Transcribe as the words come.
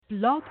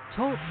Blog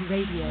Talk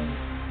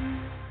Radio.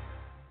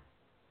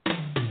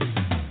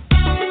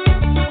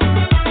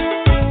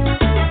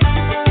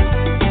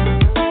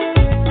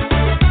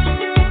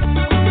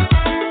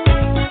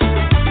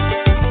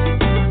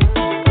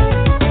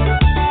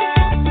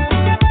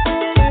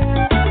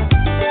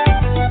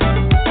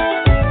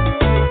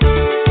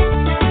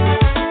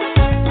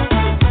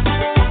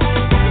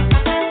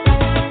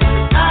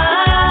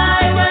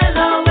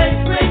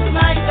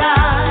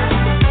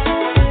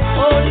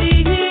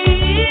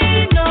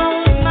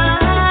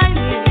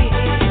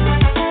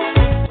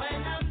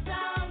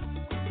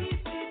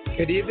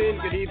 Good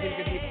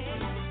evening.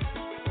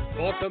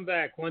 Welcome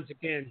back once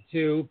again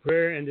to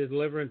Prayer and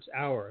Deliverance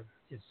Hour.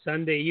 It's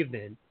Sunday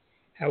evening.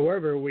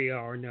 However, we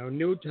are now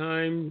new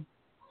time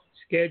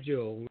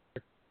schedule.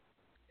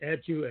 We're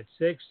at you at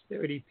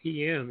 6:30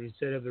 p.m.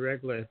 instead of the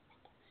regular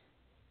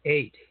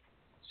 8.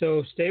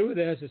 So stay with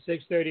us at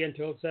 6:30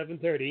 until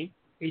 7:30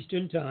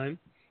 Eastern Time,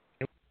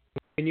 and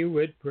we'll continue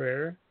with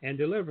prayer and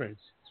deliverance.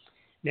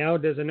 Now,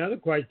 there's another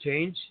quite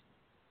change.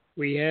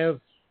 We have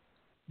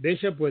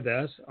Bishop with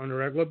us on a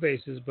regular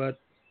basis, but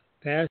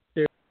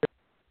Pastor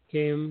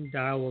Kim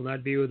Dial will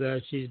not be with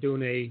us. She's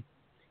doing a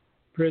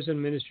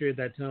prison ministry at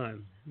that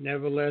time.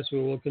 Nevertheless, we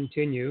will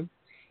continue.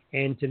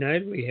 And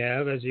tonight we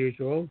have, as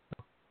usual,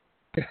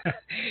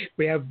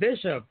 we have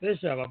Bishop.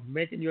 Bishop, I'm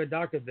making you a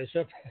doctor,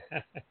 Bishop.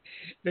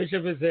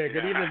 Bishop is there.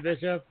 Good evening,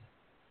 Bishop.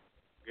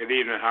 Good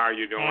evening. How are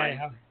you doing?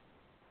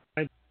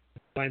 Hi.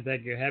 Fine,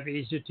 thank you. Happy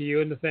Easter to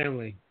you and the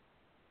family.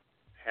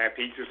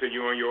 Happy Easter to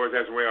you and yours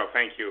as well.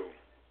 Thank you.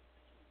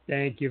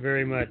 Thank you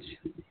very much.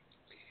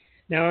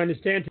 Now, I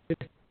understand to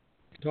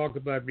talk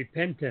about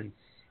repentance.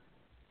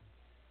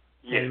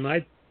 Yes. And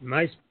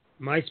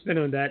my spin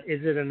on that,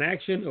 is it an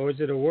action or is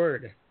it a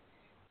word?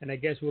 And I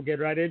guess we'll get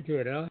right into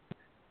it, huh?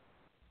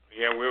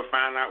 Yeah, we'll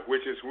find out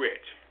which is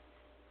which.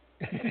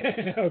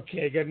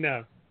 Okay, good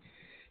enough.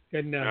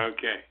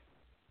 Okay.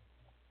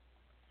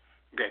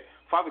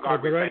 Father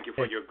God, we thank you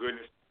for your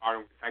goodness.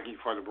 Lord, we thank you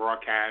for the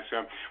broadcast.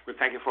 We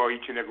thank you for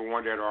each and every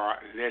one that are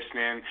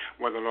listening,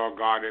 whether, Lord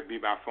God, it be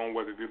by phone,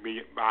 whether it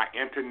be by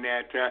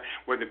internet,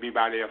 whether it be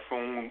by their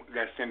phone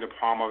that's in the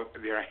palm of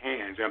their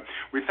hands.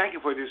 We thank you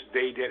for this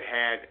day that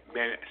had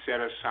been set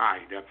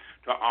aside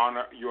to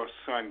honor your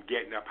son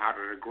getting up out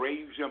of the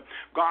graves,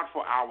 God,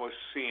 for our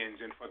sins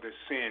and for the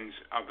sins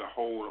of the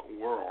whole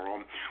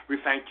world.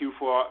 We thank you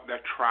for the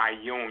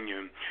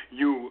triunion,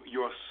 you,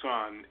 your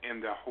son,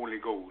 and the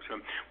Holy Ghost.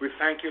 We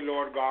thank you,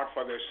 Lord God,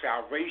 for the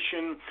salvation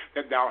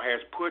that thou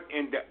hast put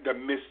in the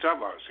midst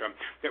of us,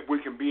 that we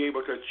can be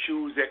able to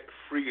choose it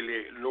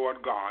freely,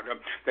 Lord God,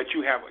 that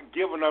you have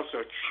given us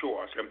a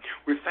choice.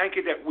 We thank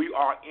you that we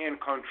are in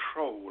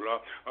control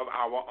of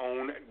our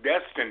own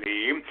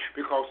destiny,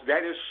 because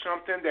that is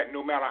something that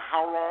no matter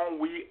how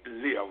long we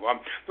live,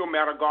 no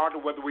matter, God,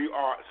 whether we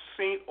are a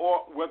saint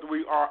or whether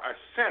we are a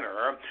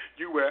sinner,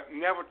 you will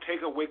never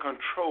take away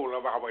control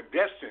of our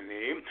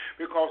destiny,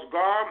 because,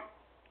 God,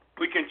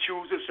 we can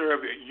choose to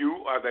serve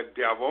you or the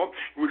devil.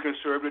 We can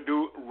serve to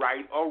do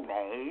right or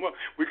wrong.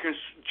 We can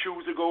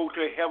choose to go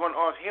to heaven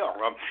or hell.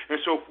 And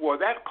so for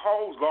that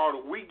cause,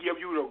 God, we give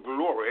you the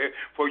glory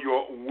for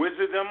your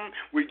wisdom.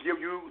 We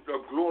give you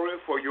the glory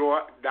for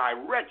your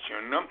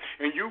direction.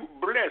 And you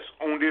bless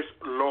on this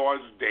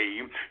Lord's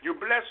day. You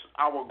bless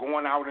our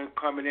going out and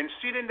coming in,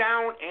 sitting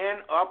down and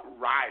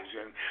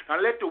uprising.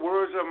 Now let the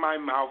words of my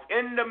mouth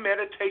and the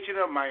meditation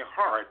of my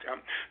heart,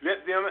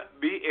 let them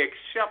be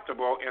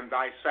acceptable in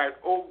thy sight,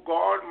 O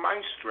God,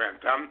 my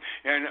strength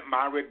and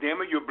my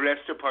Redeemer. You bless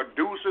the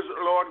producers,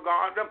 Lord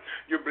God.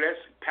 You bless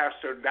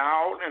Pastor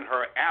Dowd in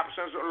her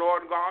absence,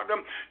 Lord God.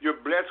 You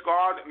bless,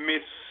 God,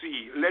 Miss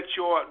C. Let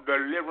your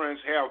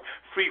deliverance have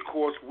free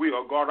course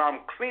will. God,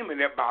 I'm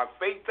claiming it by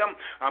faith.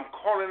 I'm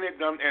calling it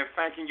done and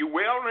thanking you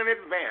well in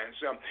advance.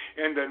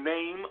 In the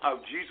name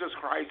of Jesus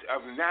Christ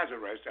of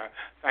Nazareth,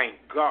 thank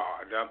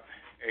God.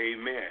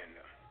 Amen.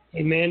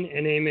 Amen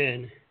and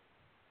amen.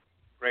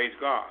 Praise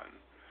God.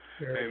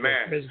 Sure.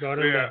 Amen. Praise God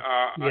on that.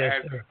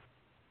 Yes, sir.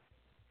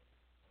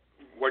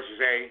 What you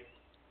say?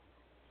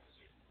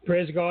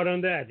 Praise God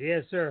on that.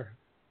 Yes, sir.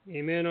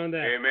 Amen on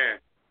that. Amen.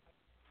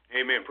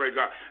 Amen. Praise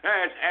God.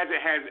 As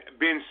it has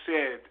been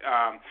said,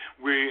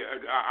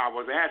 I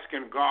was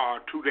asking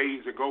God 2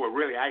 days ago, or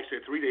really I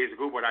said 3 days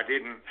ago, but I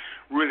didn't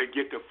really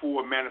get the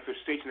full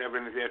manifestation of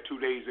it there 2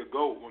 days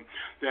ago,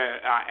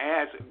 that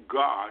I asked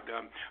God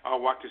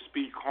what to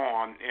speak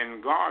on,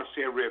 and God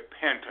said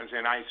repentance.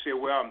 And I said,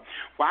 well,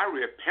 why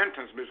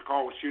repentance?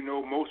 Because,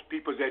 most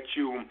people that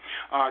you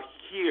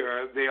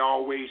hear, they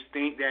always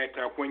think that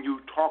when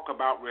you talk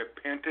about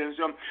repentance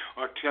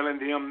or telling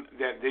them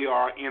that they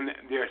are in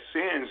their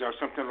sins, or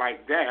something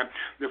like that,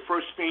 the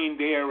first thing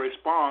their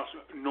response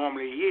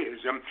normally is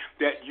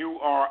that you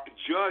are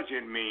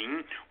judging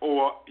me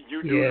or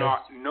you do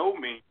not know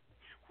me,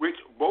 which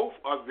both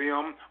of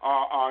them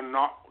are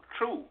not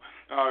true.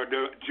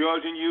 The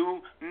judging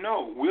you,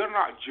 no, we're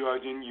not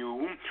judging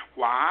you.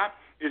 Why?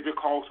 It's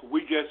because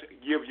we just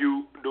give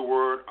you the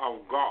word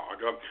of God.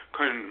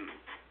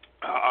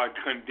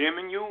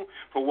 condemning you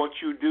for what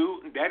you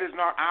do. That is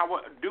not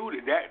our duty.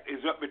 That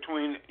is up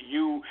between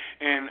you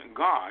and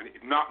God.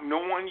 Not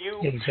knowing you,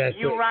 exactly.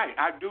 You're right.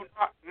 I do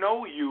not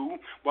know you,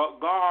 but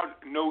God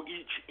knows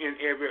each and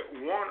every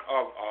one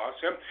of us.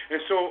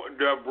 And so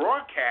the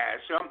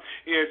broadcast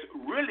is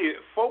really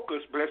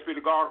focused, blessed be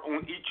the God,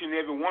 on each and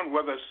every one,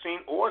 whether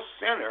saint or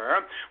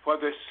sinner. For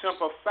the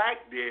simple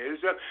fact is,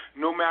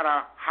 no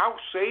matter how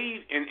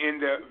saved an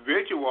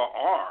individual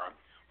are,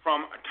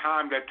 from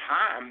time to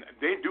time,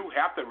 they do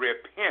have to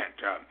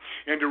repent.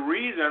 And the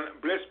reason,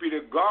 blessed be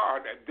to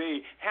God,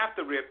 they have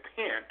to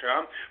repent,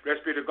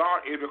 blessed be to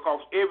God, is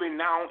because every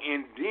now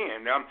and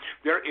then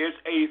there is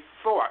a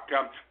thought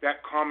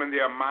that comes in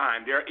their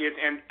mind. There is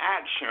an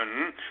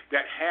action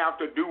that have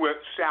to do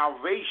with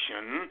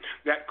salvation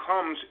that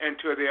comes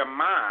into their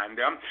mind,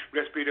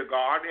 blessed be to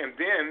God, and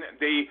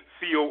then they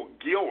feel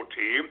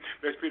guilty,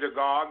 blessed be to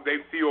God, they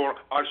feel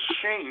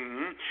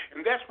ashamed,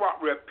 and that's what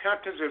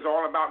repentance is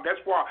all about. That's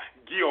what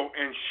guilt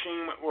and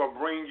shame will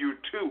bring you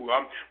to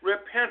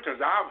repentance.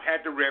 I've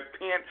had to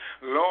repent,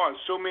 Lord,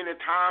 so many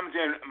times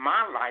in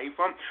my life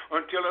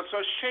until it's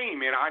a shame,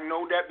 and I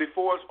know that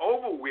before it's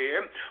over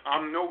with,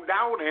 I'm no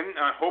doubting,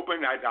 hoping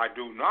that I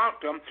do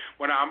not,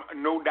 but I'm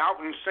no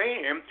doubting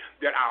saying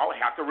that I'll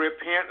have to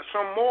repent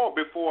some more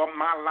before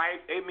my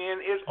life,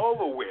 amen, is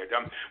over with.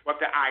 But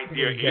the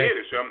idea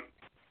is,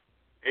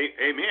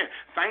 amen.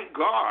 Thank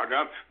God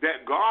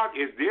that God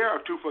is there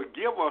to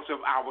forgive us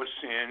of our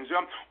sins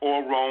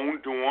or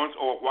wrongdoings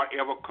or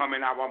whatever come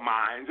in our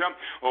minds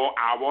or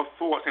our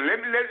thoughts. And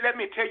let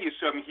me tell you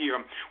something here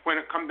when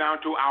it comes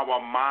down to our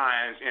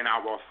minds and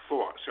our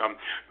thoughts.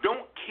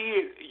 Don't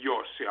kid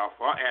yourself,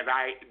 as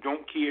I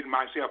don't kid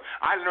myself.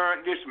 I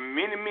learned this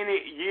many,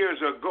 many years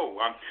ago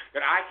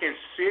that I can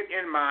sit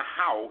in my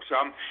house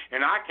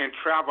and I can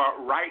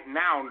travel right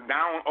now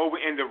down over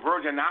in the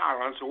Virgin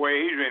Islands where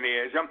Adrian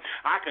is.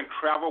 I can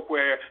travel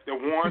where the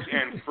ones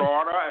in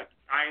Florida,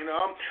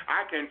 China.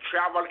 I can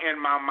travel in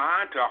my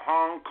mind to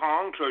Hong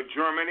Kong, to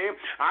Germany.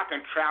 I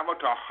can travel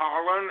to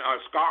Holland,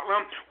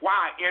 Scotland.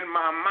 Why? In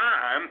my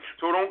mind.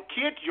 So don't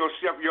kid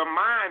yourself. Your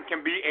mind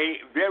can be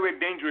a very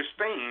dangerous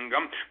thing,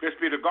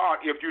 blessed be to God,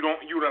 if you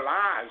don't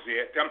utilize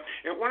it.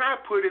 And when I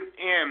put it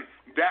in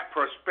that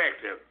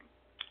perspective,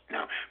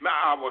 now,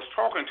 I was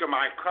talking to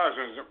my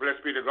cousins,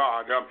 blessed be to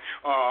God,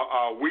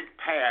 a week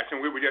past,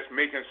 and we were just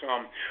making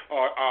some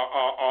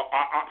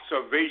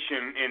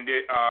observation in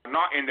the,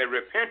 not in the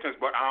repentance,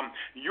 but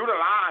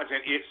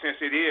utilizing it since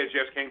it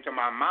just came to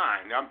my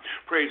mind.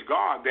 Praise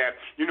God that,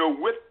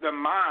 with the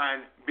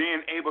mind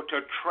being able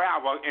to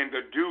travel and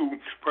to do,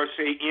 per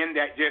se, in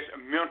that just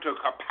mental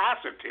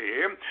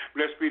capacity,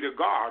 blessed be to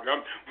God,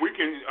 we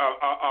can,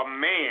 a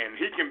man,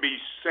 he can be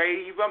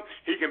saved,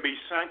 he can be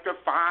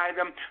sanctified,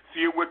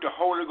 filled with the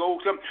Holy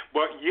Ghost,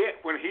 but yet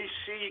when he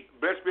see,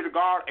 blessed be to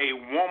God, a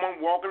woman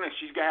walking and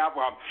she's got to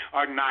have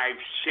a knife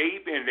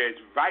shape and this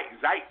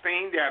right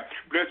thing that,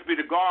 blessed be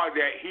to God,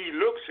 that he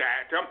looks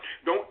at,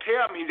 don't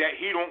tell me that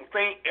he don't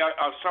think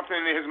of something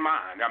in his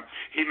mind.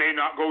 He may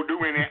not go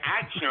do any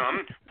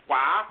action.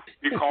 Why?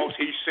 Because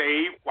he's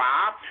saved.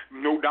 Why?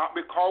 No doubt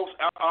because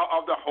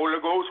of the Holy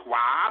Ghost.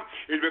 Why?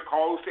 It's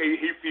because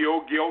he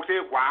feels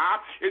guilty. Why?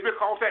 It's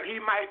because that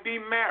he might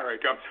be married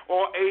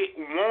or a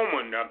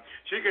woman.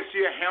 She can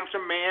see a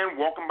handsome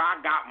man walking by,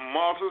 got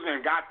muscles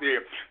and got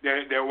the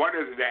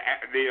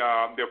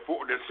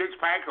six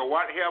pack or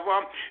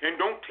whatever. And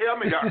don't tell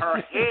me that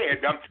her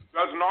head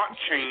does not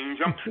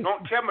change.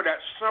 Don't tell me that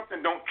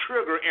something don't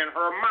trigger in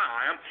her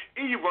mind,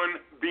 even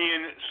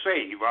being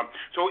saved.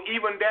 So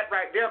even that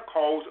right there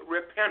calls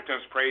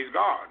repentance. Praise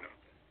God.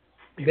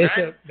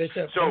 Bishop.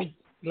 So,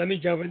 let me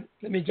jump in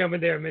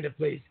there a minute,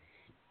 please,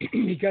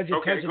 because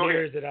you're touching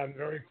areas that I'm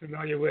very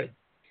familiar with.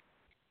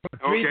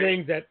 Three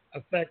things that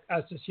affect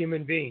us as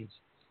human beings: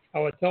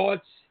 our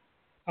thoughts,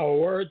 our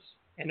words,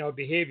 and our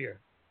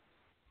behavior.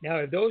 Now,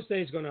 if those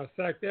things are going to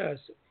affect us,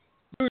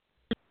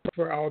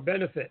 for our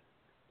benefit,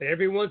 but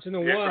every once in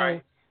a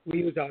while we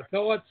use our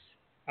thoughts,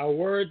 our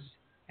words,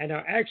 and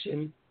our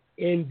action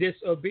in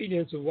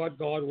disobedience of what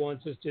God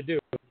wants us to do.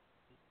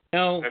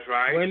 Now,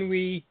 when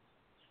we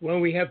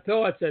have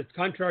thoughts that's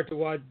contrary to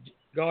what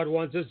God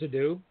wants us to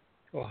do,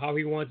 or how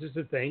He wants us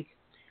to think,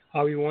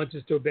 how He wants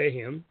us to obey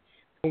Him,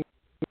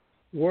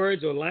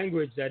 words or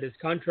language that is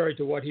contrary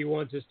to what He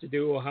wants us to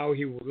do, or how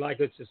He would like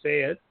us to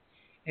say it,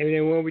 and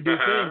then when we do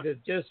things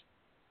that just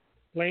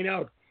plain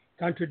out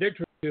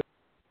contradictory to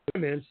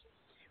commandments,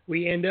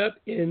 we end up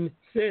in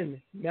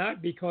sin,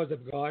 not because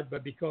of God,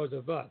 but because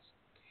of us.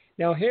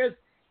 Now, here's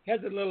a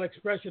little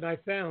expression I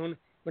found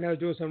when I was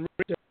doing some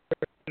research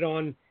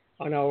on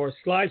our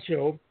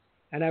slideshow,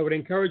 and I would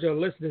encourage our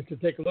listeners to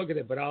take a look at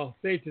it, but I'll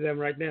say it to them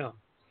right now.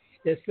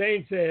 This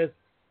saying says,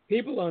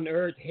 people on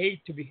earth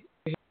hate to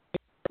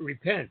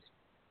repent.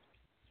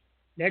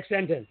 Next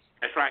sentence.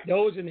 That's right.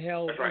 Those in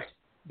hell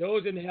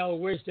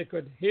wish they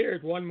could hear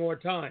it one more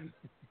time.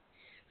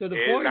 So the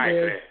point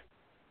is,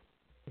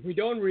 if we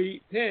don't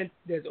repent,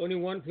 there's only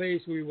one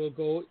place we will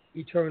go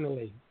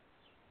eternally.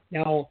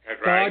 Now,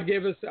 God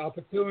gave us the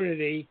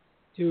opportunity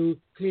to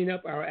clean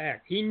up our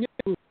act. He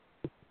knew,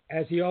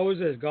 as he always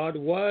is, God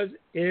was,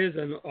 is,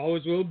 and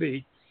always will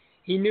be.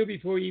 He knew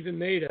before he even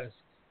made us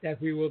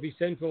that we will be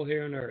sinful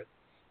here on earth.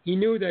 He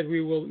knew that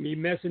we will be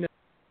messing up.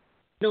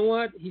 You know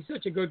what? He's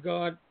such a good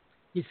God.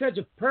 He's such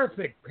a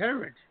perfect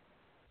parent.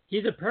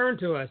 He's a parent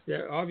to us,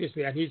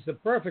 obviously, and he's the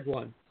perfect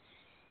one.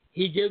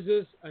 He gives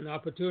us an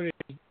opportunity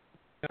to clean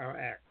our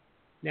act.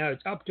 Now,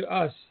 it's up to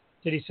us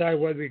to decide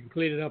whether we can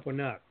clean it up or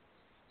not.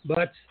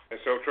 But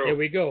that's so true. There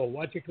we go.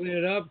 Once you clean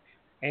it up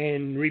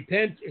and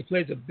repent, it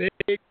plays a big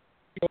role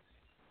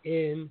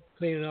in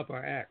cleaning up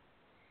our act.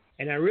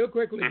 And now, real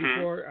quickly,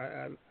 before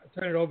I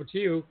turn it over to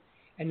you,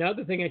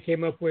 another thing I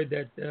came up with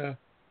that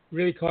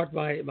really caught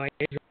my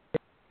interest,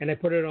 and I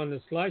put it on the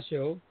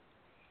slideshow,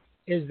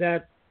 is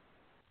that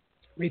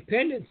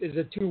repentance is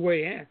a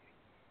two-way act.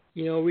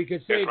 You know, we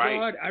could say, right.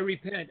 God, I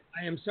repent.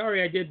 I am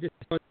sorry I did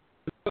this.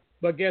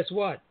 But guess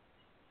what?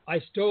 I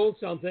stole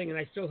something and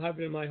I still have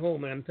it in my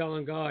home, and I'm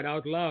telling God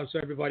out loud so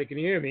everybody can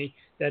hear me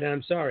that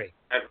I'm sorry.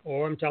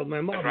 Or I'm telling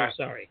my mom I'm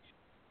sorry.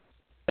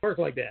 It works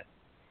like that.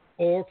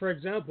 Or, for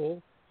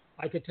example,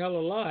 I could tell a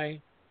lie,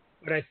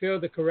 but I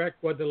fail to correct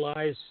what the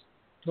lie is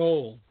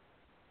told.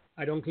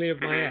 I don't clean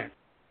up my act.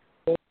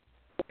 Or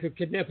I could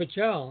kidnap a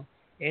child,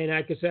 and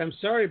I could say I'm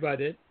sorry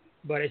about it,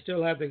 but I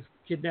still have the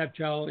kidnapped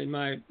child in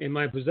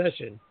my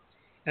possession.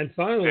 And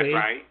finally,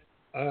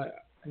 I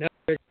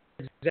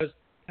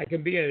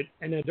can be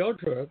an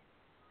adulterer.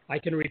 I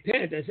can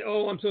repent and say,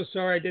 oh, I'm so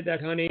sorry I did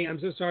that, honey. I'm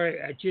so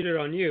sorry I cheated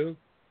on you.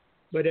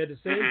 But at the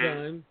same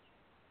time,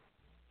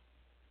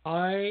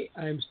 I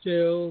am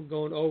still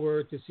going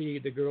over to see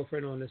the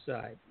girlfriend on the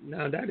side.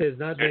 Now, that is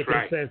not making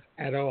sense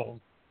at all.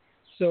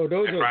 So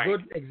those are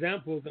good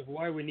examples of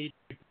why we need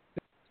to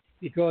repent,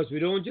 because we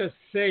don't just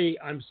say,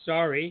 I'm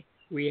sorry.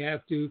 We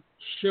have to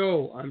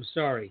show I'm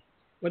sorry.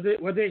 What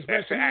the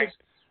expression is,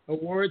 a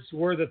word's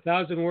worth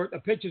 1,000 words, a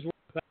picture's worth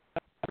 1,000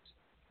 words.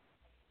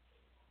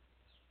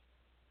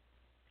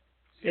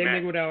 Same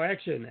thing with our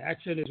action.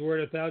 Action is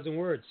worth 1,000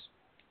 words.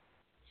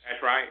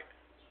 That's right.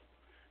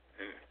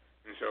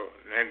 And so,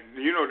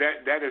 you know,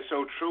 that is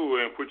so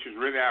true, and which is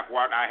really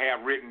what I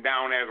have written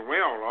down as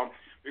well,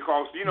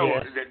 because, you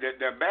know,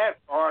 the bad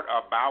part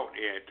about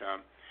it,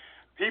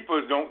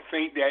 people don't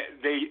think that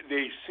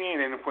they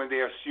sin when they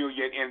are still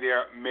yet in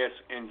their mess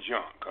and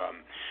junk.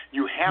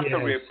 You have to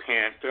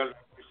repent.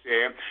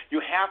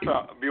 You have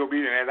to be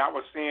obedient. As I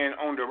was saying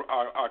on the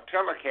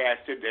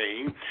telecast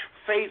today,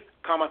 faith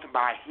cometh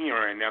by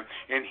hearing,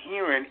 and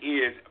hearing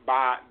is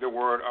by the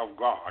word of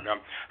God.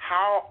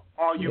 How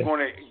are you going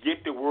to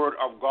get the word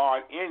of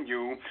God in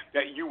you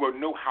that you will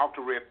know how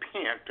to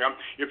repent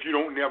if you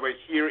don't never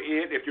hear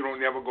it, if you don't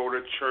never go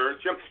to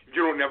church, if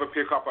you don't never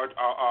pick up a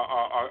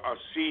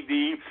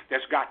CD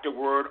that's got the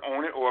word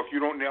on it, or if you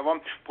don't never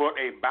put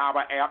a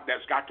Bible app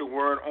that's got the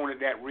word on it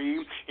that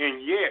reads,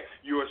 and yet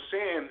you are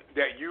saying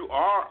that you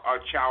are a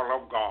child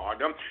of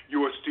God,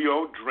 you are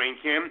still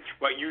drinking,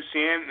 but you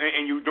sin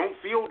and you don't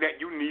feel that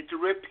you need to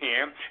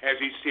repent.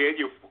 As he said,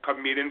 you're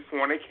committing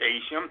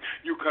fornication,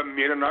 you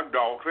committing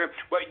adultery,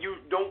 but you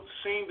don't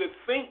seem to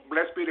think,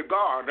 blessed be the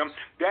God,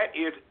 that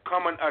is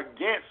coming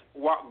against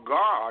what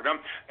God,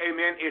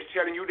 amen, is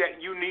telling you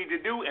that you need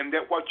to do, and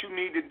that what you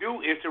need to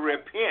do is to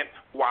repent.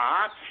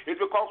 Why?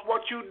 It's because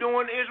what you're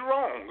doing is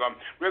wrong,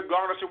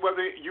 regardless of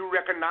whether you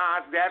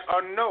recognize that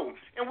or no.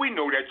 And we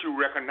know that you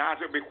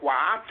recognize it.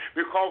 Why?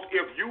 Because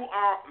if you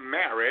are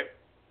married,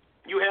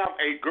 you have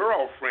a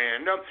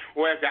girlfriend,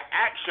 or as the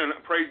action,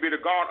 praise be to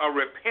God, of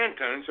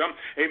repentance,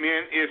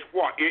 amen, is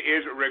what? It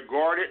is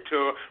regarded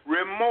to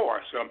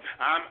remorse.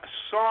 I'm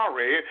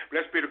sorry,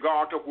 blessed be to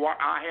God, to what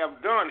I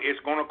have done. It's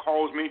going to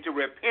cause me to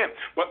repent.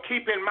 But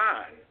keep in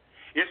mind,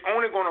 it's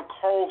only going to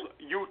cause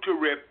you to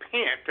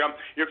repent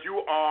if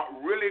you are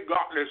really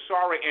godly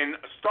sorry and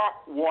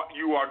stop what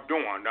you are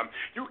doing.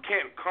 You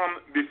can't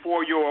come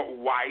before your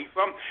wife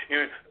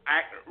and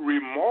act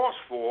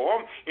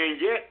remorseful, and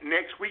yet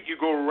next week you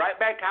go right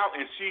back out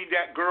and see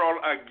that girl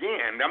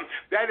again.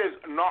 That is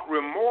not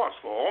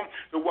remorseful.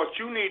 So what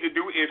you need to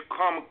do is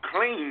come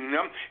clean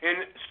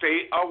and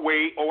stay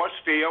away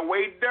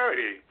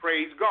dirty.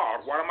 Praise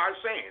God. What am I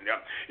saying?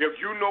 If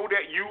you know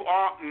that you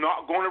are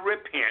not going to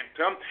repent,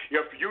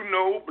 if you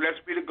know,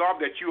 blessed be the God,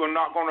 that you are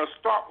not going to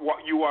stop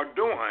what you are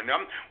doing,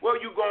 well,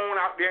 you go on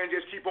out there and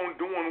just keep on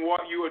doing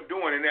what you are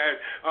doing. And as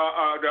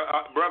the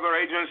brother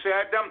Adrian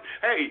said,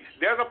 hey,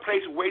 there's a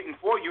place waiting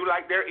for you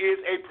like there is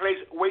a place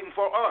waiting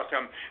for us.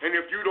 And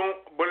if you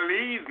don't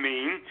believe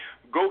me,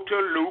 go to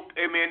Luke,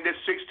 amen, the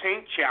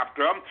 16th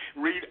chapter,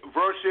 read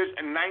verses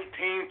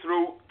 19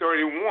 through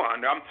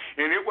 31,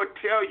 and it would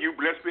tell you,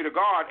 blessed be the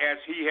God,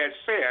 as he has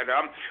said,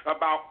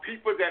 about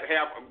people that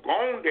have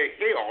gone to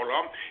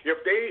hell, if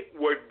they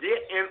would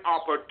get an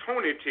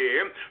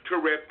opportunity to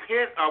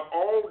repent of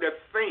all the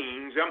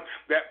things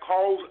that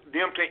caused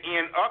them to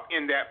end up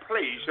in that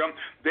place,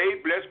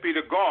 they, blessed be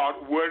the God,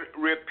 would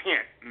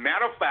repent.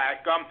 Matter of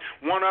fact,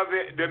 one of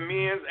the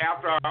men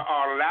after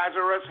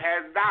Lazarus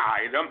has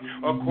died,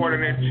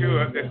 according to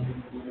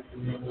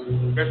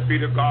let's be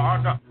the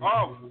God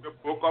of the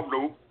book of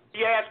Luke,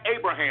 He asked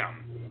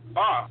Abraham,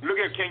 look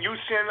at, can you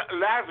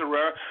send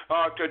Lazarus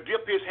to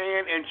dip his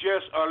hand in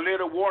just a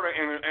little water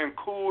and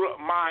cool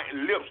my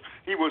lips?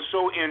 He was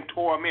so in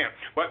torment.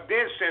 But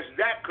then, since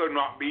that could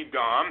not be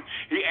done,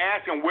 he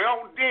asked him,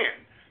 well,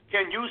 then,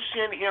 can you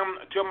send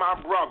him to my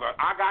brother?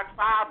 I got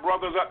 5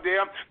 brothers up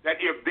there that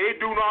if they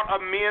do not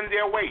amend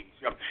their ways,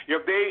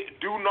 if they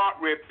do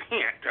not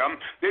repent,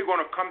 they're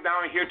going to come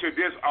down here to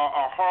this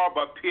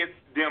harbor pit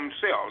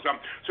themselves.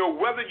 So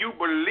whether you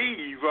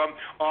believe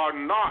or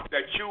not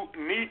that you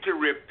need to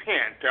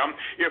repent,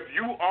 if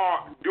you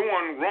are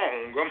doing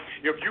wrong,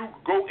 if you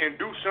go and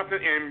do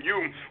something and you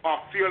are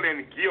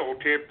feeling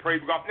guilty, praise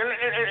God. And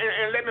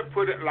let me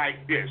put it like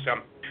this.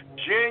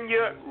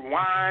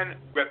 Genuine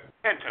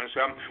repentance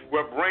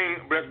will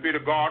bring, blessed be to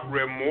God,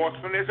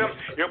 remorsefulness.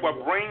 It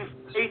will bring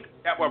faith.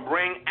 That will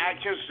bring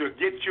actions to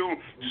get you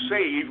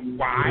saved.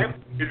 Why?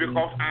 It's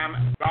because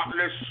I'm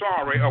godly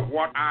sorry of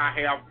what I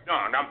have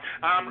done.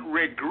 I'm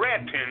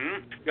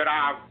regretting that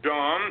I've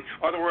done.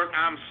 In other words,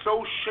 I'm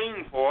so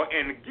shameful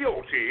and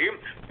guilty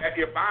that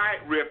if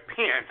I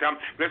repent,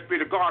 blessed be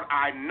to God,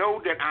 I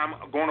know that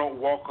I'm going to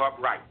walk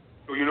upright.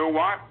 So you know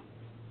what?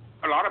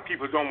 A lot of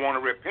people don't want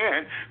to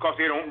repent because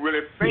they don't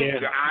really think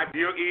the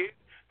ideal is.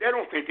 They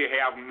don't think they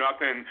have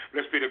nothing,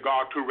 let's be to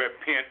God, to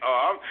repent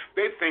of.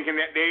 They're thinking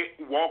that they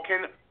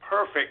walking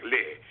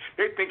perfectly.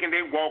 They're thinking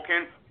they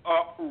walking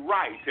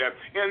upright.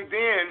 And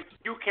then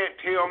you can't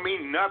tell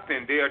me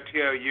nothing. They'll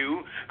tell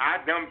you,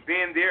 I done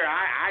been there.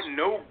 I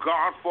know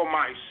God for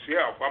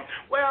myself.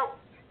 Well,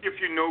 if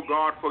you know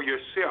God for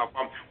yourself,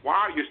 why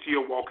are you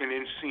still walking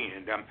in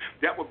sin?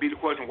 That would be the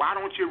question. Why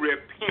don't you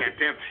repent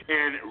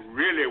and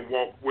really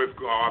walk with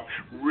God,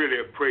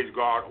 really, praise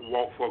God,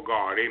 walk for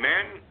God?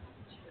 Amen?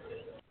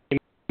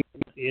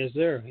 Yes,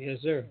 sir. Yes,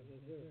 sir.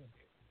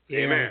 Yeah,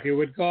 amen. if you're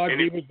with God,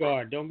 be with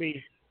God. Don't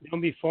be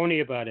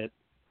phony about it.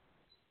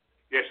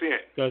 That's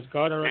it. Because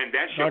God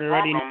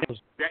already knows.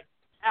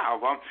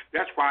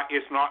 That's why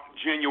it's not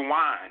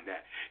genuine.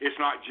 It's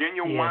not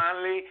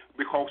genuinely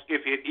because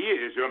if it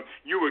is,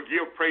 you would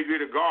give praise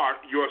to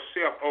God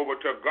yourself over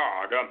to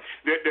God.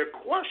 The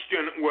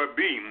question would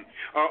be,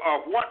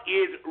 what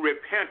is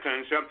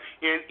repentance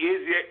and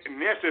is it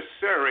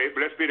necessary,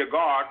 blessed be to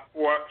God,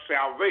 for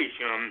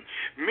salvation?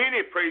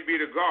 Many, praise be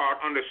to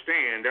God,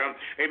 understand,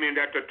 amen,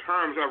 that the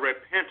terms of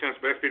repentance,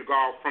 blessed be to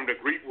God, from the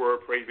Greek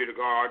word, praise be to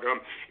God,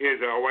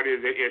 is what is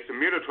it? It's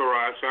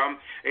mitoros,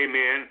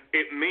 amen.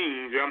 It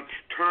means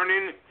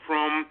turning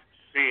from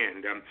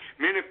sin.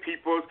 Many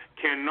people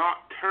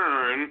cannot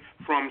turn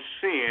from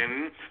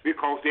sin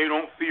because they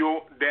don't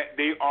feel that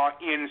they are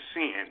in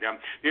sin.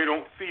 They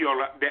don't feel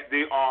that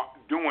they are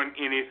doing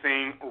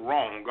anything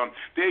wrong.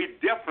 They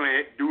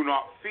definitely do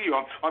not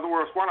feel, in other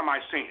words, what am I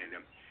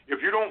saying? If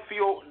you don't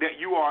feel that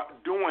you are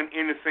doing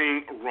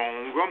anything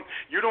wrong,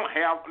 you don't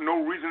have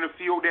no reason to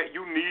feel that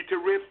you need to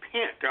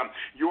repent.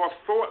 Your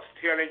thoughts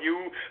telling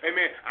you,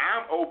 amen,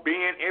 I'm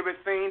obeying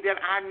everything that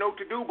I know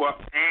to do, but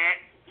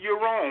you're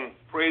wrong.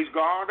 Praise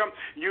God.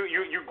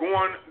 You're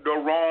going the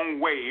wrong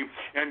way,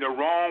 and the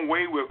wrong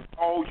way will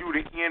cause you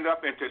to end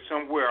up into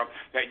somewhere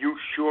that you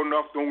sure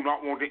enough do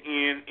not want to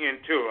end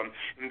into.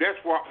 And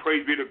that's what,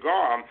 praise be to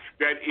God,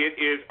 that it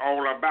is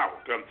all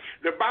about.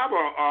 The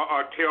Bible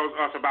tells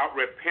us about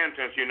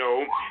repentance, you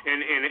know,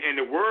 and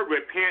the word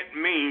repent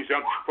means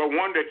for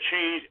one to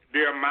change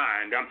their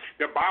mind.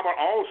 The Bible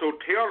also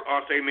tells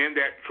us, amen,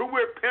 that true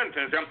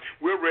repentance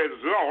will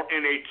result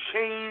in a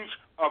change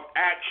of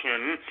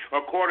action,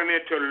 according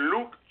to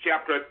Luke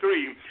chapter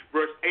 3,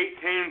 verse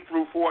 18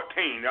 through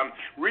 14.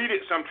 Read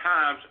it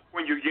sometimes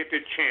when you get the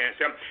chance.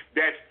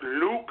 That's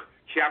Luke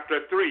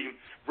chapter 3,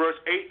 verse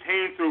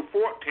 18 through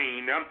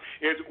 14,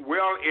 as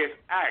well as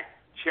Acts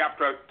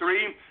chapter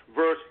 3,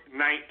 verse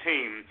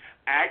 19.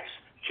 Acts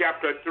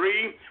chapter 3,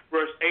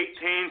 verse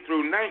 18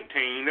 through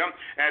 19,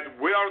 as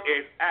well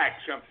as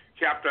Acts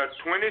chapter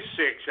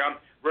 26,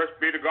 verse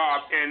be to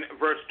God, in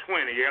verse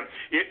 20,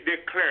 it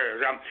declares,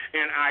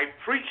 and I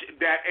preach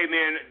that,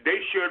 amen, they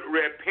should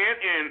repent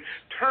and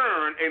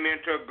turn,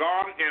 amen, to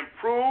God and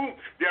prove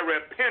their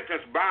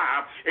repentance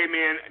by,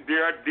 amen,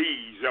 their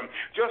deeds.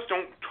 Just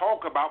don't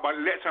talk about, but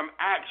let some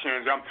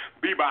actions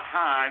be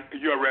behind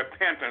your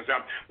repentance.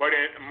 But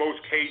in most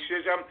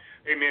cases,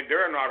 amen,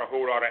 there are not a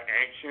whole lot of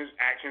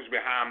actions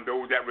behind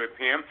those that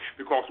repent,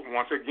 because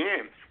once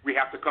again, we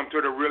have to come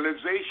to the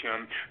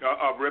realization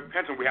of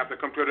repentance. We have to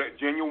come to the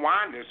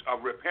genuineness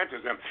of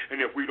repentance. And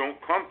if we don't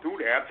come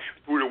through that,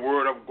 through the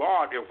word of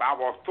God, if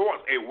our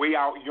thoughts are way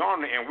out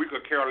yonder and we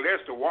could care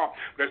less to walk,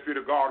 let's be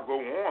to God,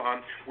 go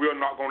on, we're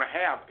not going to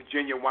have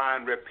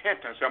genuine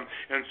repentance.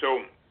 And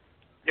so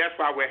That's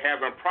why we're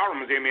having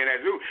problems, amen,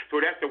 as you.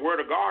 So that's the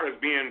word of God is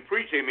being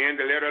preached, amen,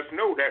 to let us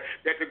know that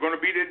there's going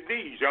to be the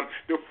deeds.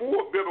 The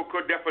full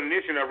biblical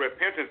definition of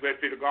repentance, blessed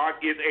be to God,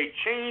 is a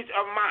change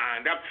of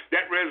mind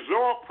that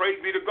results,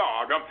 praise be to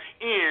God,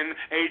 in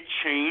a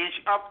change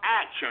of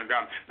action.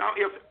 Now,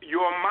 if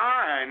your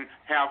mind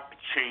have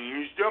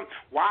changed,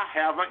 why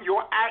haven't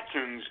your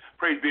actions,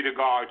 praise be to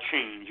God,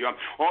 changed?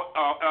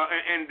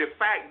 And the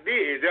fact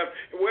is,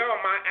 well,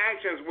 my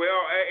actions,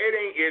 well, it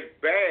ain't as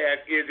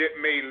bad as it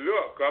may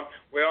look.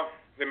 Well,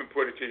 let me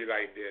put it to you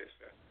like this.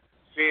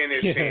 Sin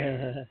is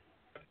sin.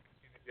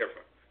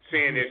 Different.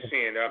 Sin is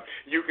sin.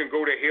 You can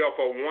go to hell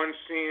for one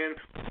sin,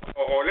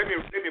 or let me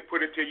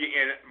put it to you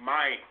in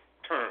my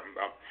term.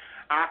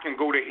 I can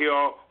go to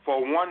hell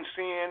for one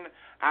sin.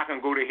 I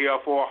can go to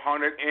hell for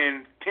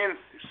 110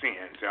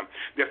 sins.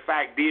 The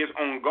fact is,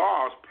 on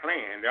God's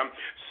plan,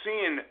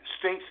 sin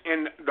stinks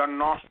in the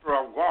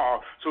nostril of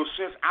God. So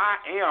since I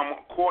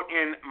am caught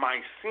in my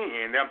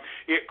sin,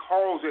 it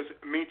causes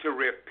me to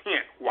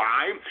repent.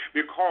 Why?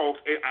 Because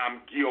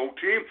I'm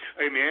guilty.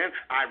 Amen.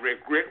 I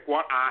regret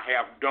what I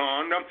have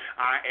done.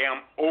 I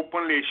am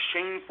openly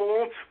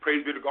shameful.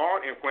 Praise be to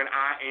God. And when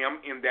I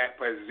am in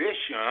that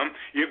position,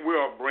 it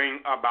will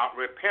bring about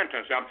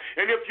repentance.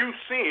 And if you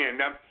sin,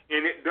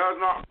 and it does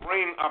not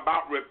bring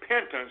about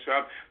repentance,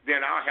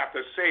 then I'll have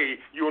to say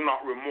you're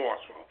not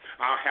remorseful.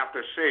 I'll have to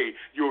say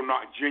you're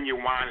not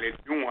genuinely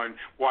doing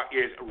what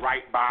is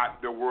right by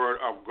the word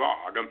of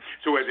God.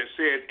 So as it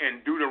says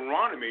in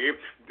Deuteronomy,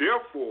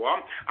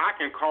 therefore, I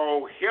can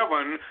call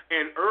heaven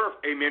and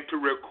earth, amen,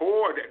 to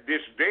record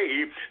this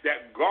day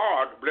that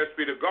God, blessed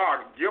be to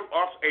God, give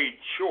us a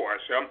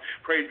choice,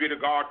 praise be to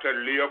God, to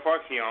live for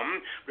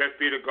him,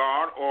 blessed be to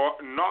God, or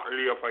not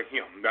live for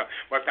him.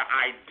 But the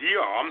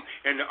idea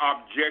and the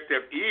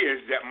objective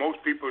is that most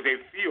people, they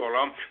feel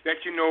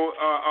that,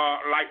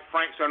 like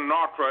Frank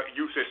Sinatra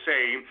used to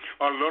say,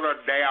 a little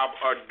dab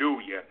do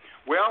you.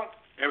 Well,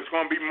 it's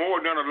going to be more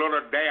than a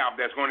little dab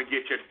that's going to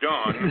get you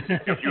done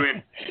if you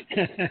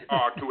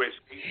to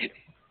escape.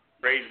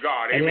 Praise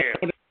God. Amen.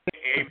 Amen.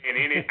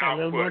 Any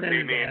output.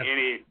 Amen.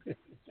 Any.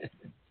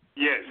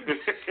 Yes.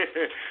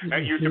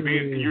 That used to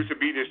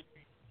be this.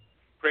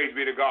 Praise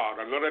be to God.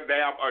 A little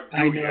dab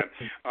do you.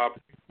 A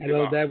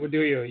little dab will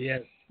do you.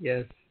 Yes.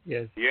 Yes.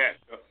 Yes. Yes.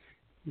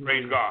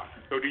 Praise God.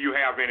 So, do you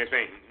have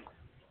anything?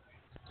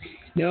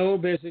 No,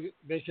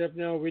 Bishop.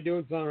 No, we're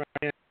doing fine right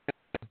now.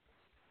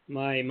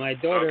 My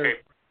daughter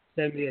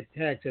sent me a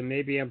text, and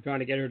maybe I'm trying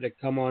to get her to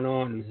come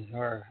on.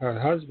 Her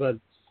husband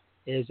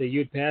is a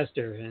youth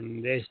pastor,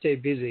 and they stay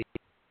busy.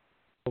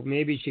 So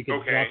maybe she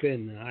could drop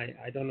in.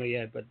 I don't know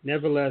yet, but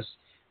nevertheless,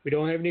 we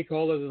don't have any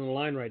callers on the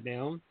line right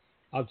now.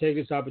 I'll take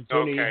this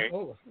opportunity.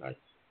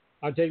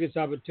 I'll take this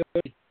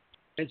opportunity to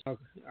mention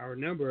our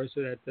number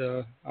so that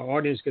our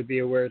audience could be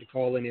aware to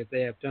call in if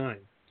they have time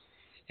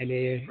and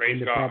they're in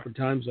the proper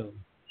time zone.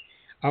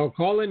 Our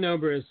call-in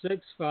number is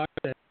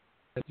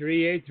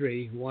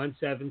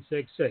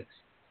 657-383-1766.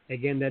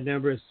 Again, that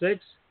number is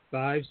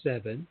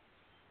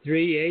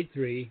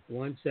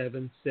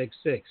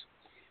 657-383-1766.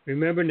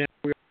 Remember now,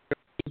 we're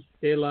in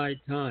daylight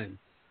time.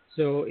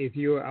 So if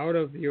you're out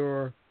of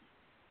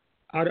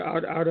our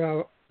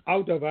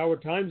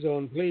time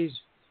zone, please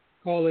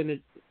call in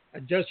and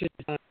adjust your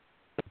time.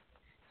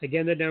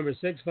 Again, the number is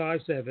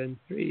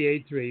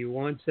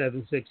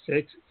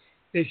 657-383-1766.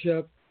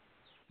 Bishop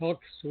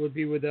Hucks would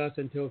be with us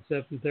until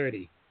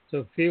 7:30.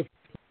 So feel free.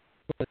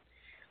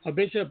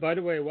 Bishop, by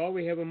the way, while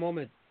we have a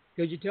moment,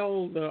 could you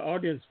tell the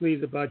audience,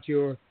 please, about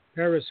your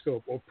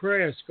Periscope or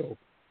Prayerscope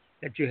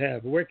that you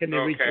have? Where can they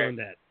reach you on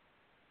that?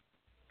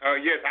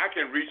 Yes, I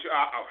can reach.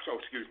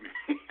 Excuse me.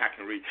 I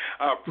can reach.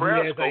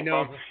 Prayerscope. Yes, I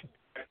know.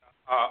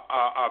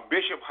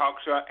 Bishop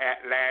Hucks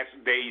at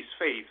Last Days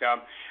Faith.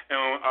 And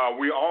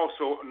we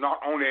also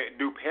not only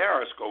do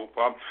Periscope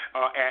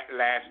at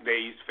Last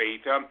Days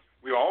Faith,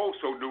 we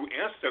also do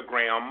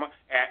Instagram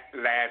at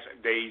Last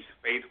Days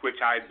Faith,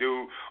 which I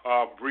do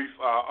a brief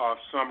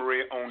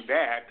summary on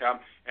that.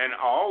 And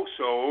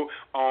also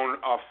on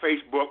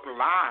Facebook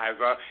Live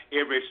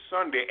every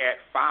Sunday at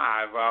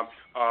 5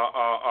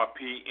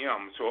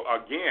 p.m. So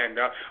again,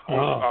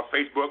 on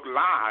Facebook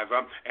Live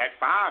at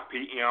 5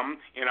 p.m.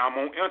 and I'm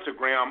on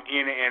Instagram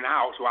in and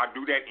out. So I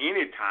do that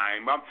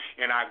anytime,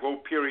 and I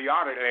go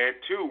periodically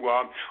to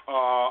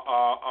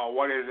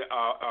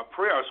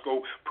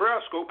Prayerscope.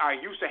 Prayerscope, I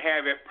used to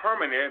have it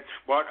permanent,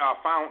 but I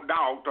found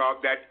out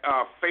that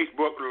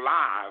Facebook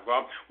Live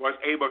was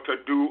able to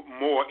do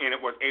more, and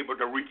it was able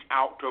to reach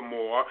out to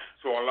more.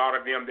 So a lot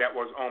of them that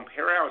was on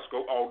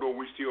Periscope, although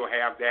we still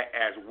have that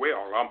as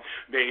well,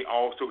 they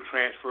also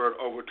transferred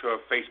over to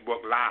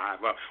Facebook Live,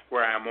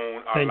 where I'm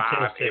on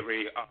live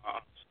every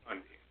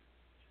Sunday.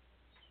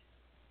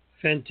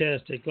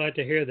 Fantastic. Glad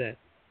to hear that.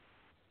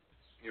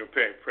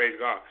 Praise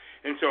God.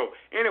 And so,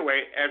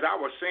 anyway, as I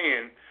was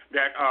saying,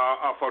 that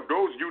for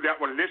those of you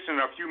that were listening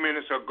a few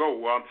minutes ago,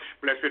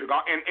 blessed be the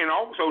God, and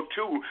also,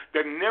 too,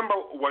 the number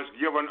was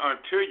given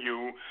unto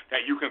you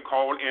that you can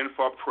call in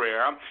for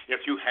prayer if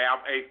you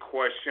have a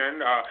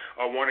question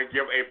or want to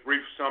give a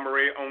brief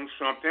summary on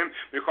something,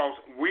 because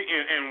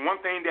and one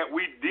thing that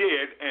we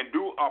did and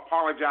do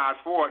apologize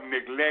for,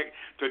 neglect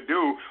to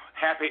do,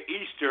 Happy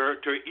Easter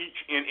to each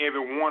and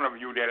every one of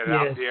you that is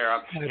out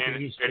there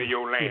in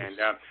your land.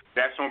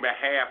 That's on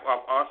behalf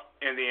of us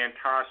and the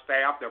entire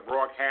staff, the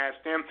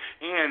broadcasting,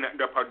 and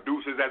the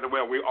producers as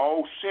well. We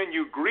all send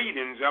you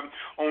greetings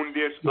on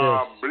this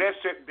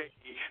blessed day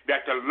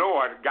that the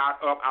Lord got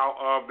up out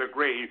of the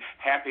grave.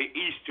 Happy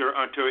Easter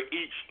unto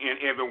each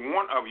and every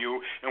one of you,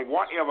 and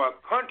whatever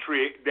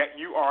country that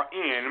you are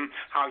in,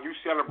 how you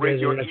celebrate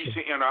your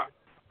Easter in a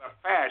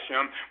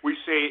fashion, we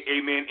say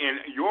amen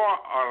in your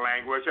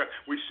language.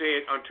 We say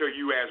it unto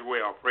you as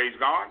well. Praise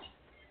God.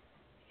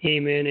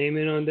 Amen.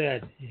 Amen on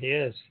that.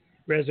 Yes.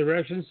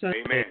 Resurrection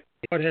Sunday. Amen.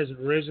 God has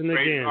risen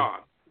Praise again. God.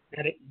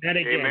 That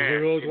again. Amen. He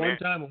rose Amen. one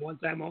time and one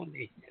time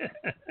only.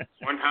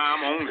 One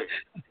time only.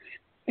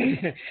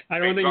 I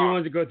don't think he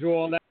wants to go through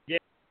all that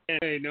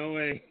again. No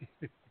way.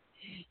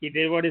 He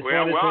did what his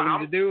father told him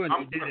to do, and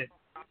he did it.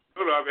 I'm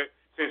full of it.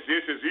 Since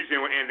this is Easter,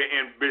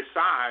 and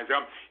besides,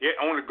 it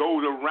only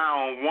goes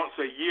around once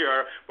a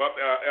year, but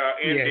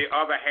in the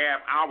other half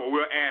hour,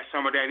 we'll add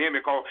some of that in,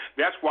 because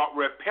that's what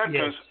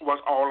repentance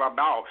was all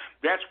about.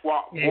 That's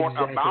what brought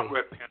about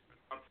repentance.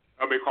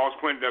 Because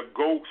when the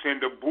goats and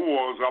the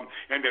bulls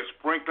and the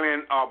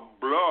sprinkling of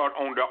blood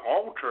on the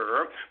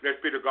altar, let's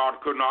be the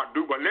God could not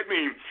do. But let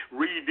me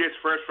read this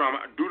first from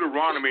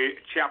Deuteronomy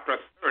chapter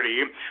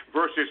 30,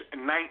 verses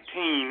 19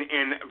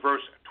 and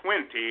verse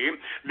 20,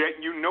 let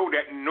you know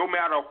that no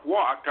matter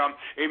what,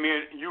 amen,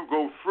 you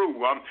go through,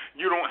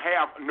 you don't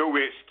have no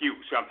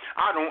excuse.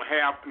 I don't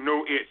have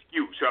no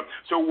excuse.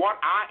 So what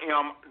I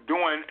am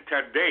doing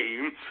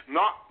today,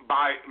 not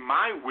by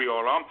my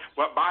will,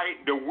 but by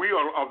the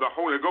will of the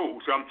Holy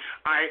Ghost,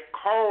 I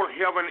call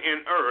heaven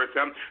and earth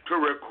to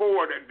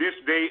record this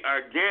day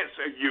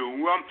against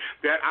you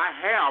that I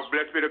have,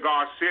 blessed be the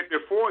God, set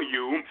before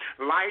you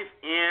life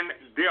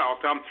and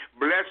death,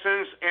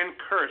 blessings and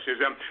curses.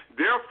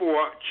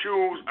 Therefore,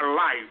 choose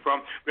life,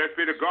 blessed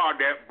be the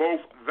God, that both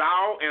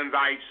thou and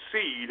thy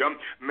seed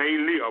may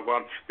live,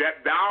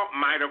 that thou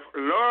mightest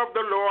love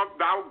the Lord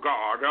thy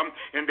God,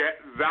 and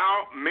that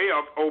thou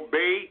mayest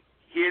obey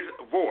his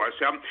voice,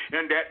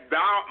 and that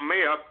thou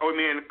mayest,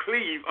 amen,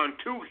 cleave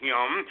unto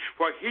him,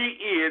 for he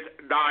is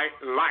thy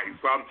life,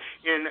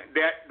 and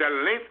that the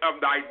length of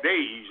thy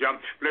days,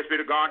 blessed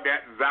be the God,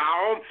 that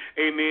thou,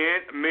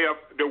 amen, mayest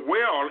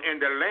dwell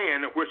in the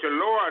land which the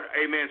Lord,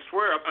 amen,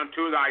 sweareth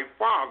unto thy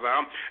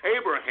father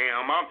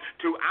Abraham,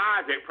 to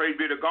Isaac, praise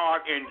be to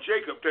God, and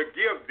Jacob, to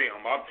give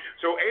them.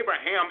 So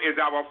Abraham is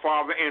our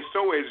father, and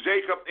so is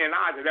Jacob and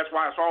Isaac. That's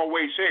why it's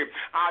always said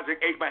Isaac,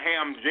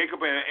 Abraham,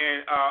 Jacob,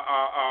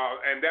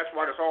 and that's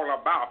what it's all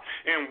about.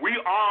 And we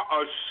are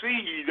a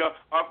seed of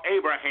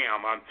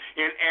Abraham, an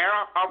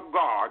heir of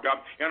God,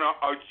 and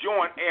a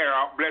joint heir,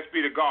 blessed be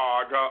the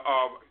God,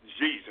 of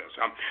Jesus.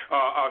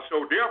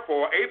 So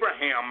therefore,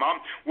 Abraham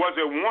was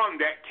the one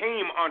that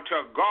came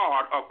unto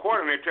God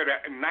according to the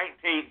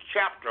 19th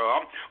chapter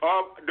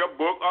of the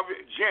book of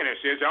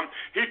Genesis.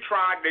 He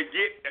tried to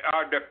get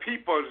the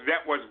peoples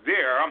that was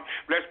there,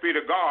 blessed be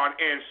to God,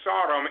 in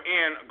Sodom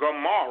and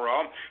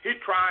Gomorrah. He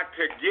tried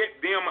to get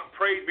them,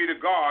 praise be to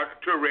God,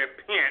 to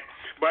repent.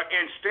 But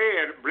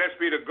instead, blessed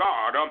be the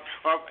God,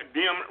 of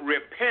them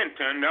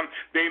repenting,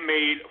 they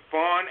made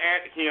fun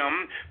at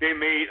him. They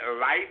made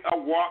light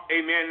of what,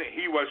 amen,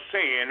 he was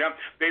saying.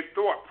 They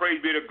thought,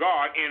 praise be to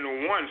God,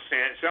 in one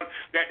sense,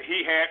 that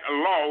he had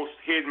lost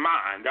his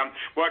mind.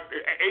 But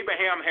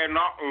Abraham had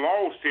not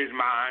lost his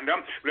mind.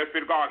 Blessed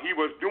be God, he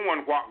was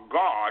doing what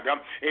God,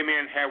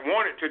 amen, had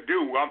wanted to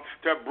do,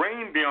 to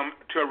bring them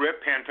to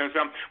repentance.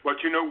 But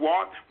you know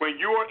what? When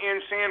you are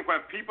in sin,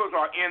 when people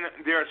are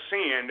in their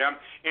sin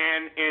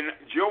and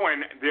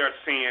enjoying their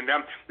sin,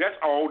 that's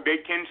all they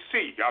can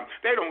see.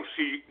 They don't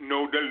see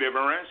no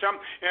deliverance.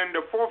 In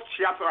the 4th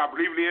chapter, I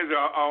believe it is,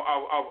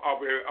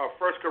 of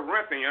 1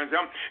 Corinthians,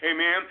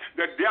 amen,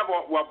 the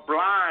devil will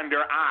blind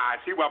their eyes.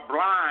 He will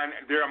blind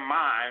their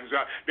minds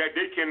that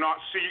they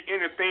cannot see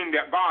anything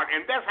that God,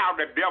 and that's how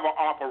the devil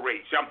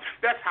operates.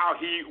 That's how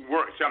he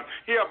works.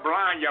 He'll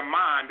blind your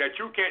mind that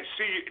you can't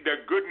see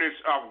the goodness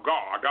of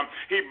God.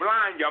 He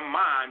blind your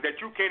mind that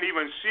you can't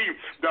even see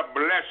the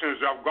blessings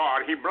of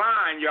God. He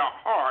blind your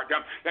heart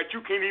that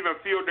you can't even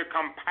feel the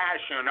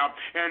compassion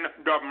and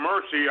the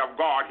mercy of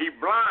God. He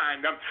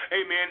blind,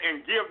 amen,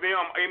 and give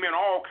them, amen,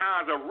 all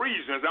kinds of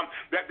reasons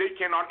that they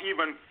cannot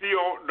even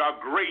feel the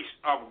grace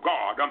of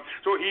God.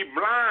 So he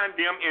blinds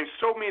them in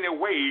so many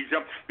ways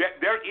that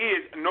there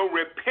is no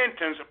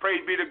repentance,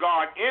 praise be to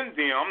God, in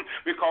them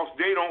because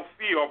they don't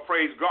feel,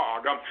 praise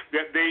God,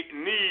 that they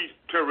need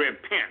to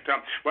repent.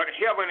 But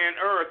heaven and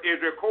earth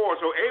is recorded.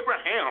 So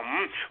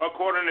Abraham,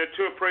 according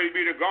to, praise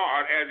be to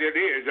God, as it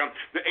is,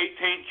 the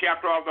 18th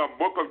chapter of the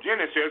book of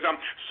Genesis,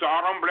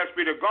 Sodom, blessed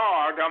be to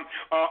God,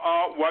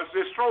 was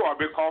destroyed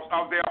because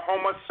of their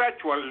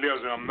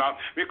homosexualism,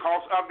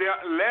 because of their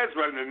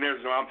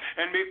lesbianism,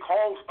 and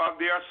because of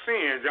their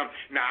sins.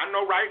 Now, I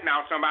know right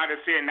now somebody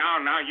saying,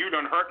 now you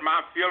done hurt my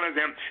feelings,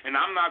 and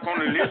I'm not going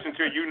to listen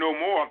to you no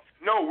more.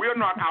 No, we're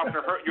not out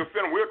to hurt your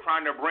feelings. We're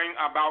trying to bring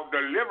about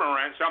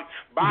deliverance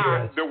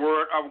by the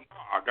word of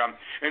God.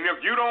 And if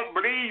you don't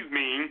believe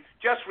me,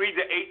 just read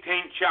the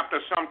 18th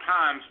chapter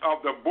sometimes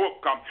of the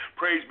book,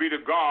 praise be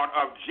to God,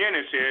 of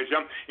Genesis,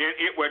 and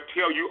it will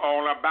tell you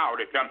all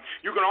about it.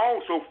 You can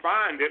also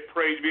find it,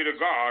 praise be to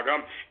God,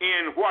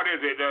 in what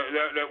is it,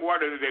 the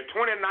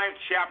 29th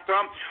chapter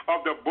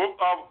of the book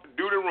of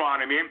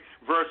Deuteronomy,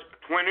 verse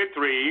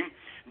 23,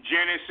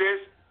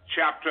 Genesis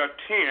chapter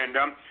 10,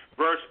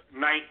 verse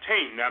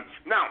 19.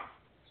 Now,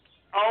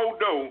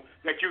 although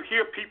that you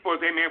hear people,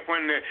 amen,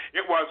 when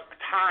it was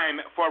time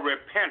for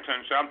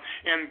repentance,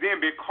 and then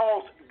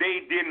because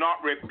they did not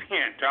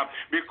repent,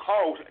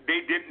 because they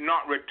did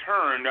not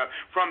return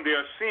from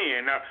their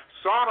sin,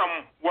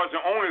 Sodom was the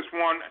only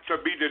one to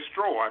be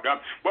destroyed.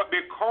 But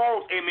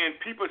because, amen,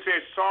 people said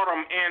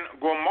Sodom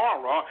and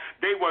Gomorrah,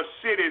 they were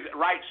cities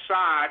right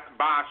side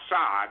by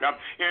side.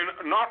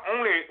 And not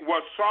only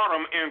was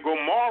Sodom and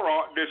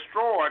Gomorrah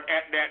destroyed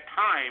at that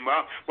time,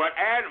 but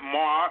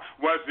Admar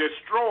was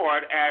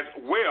destroyed as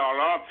well.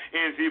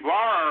 In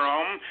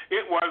Zebarim,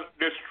 it was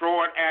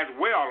destroyed as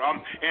well.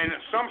 And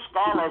some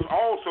scholars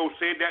also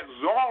say that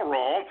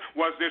Zorro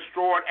was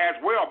destroyed as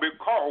well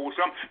because,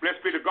 let's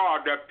be to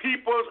God, the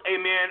people's,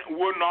 amen,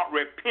 would not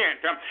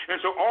repent.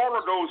 And so all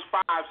of those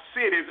 5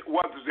 cities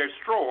was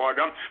destroyed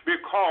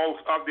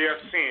because of their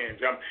sins.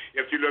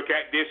 If you look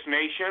at this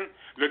nation,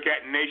 look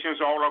at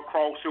nations all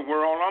across the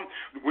world,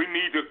 we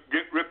need to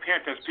get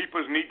repentance.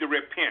 People need to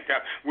repent.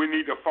 We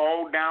need to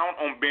fall down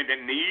on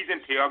bended knees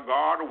and tell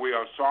God we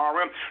are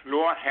sorry.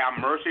 Lord,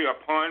 have mercy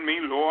upon me.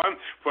 Lord,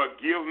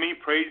 forgive me.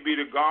 Praise be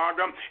to God.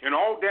 And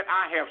all that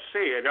I have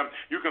said,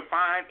 you can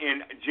find in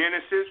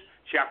Genesis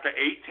chapter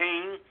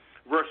 18,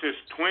 verses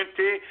 20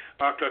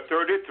 to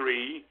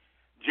 33,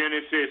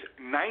 Genesis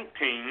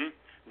 19,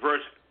 verse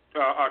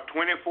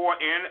 24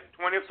 and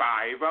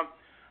 25,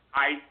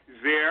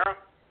 Isaiah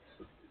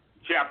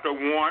chapter 1,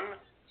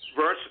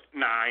 verse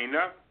 9,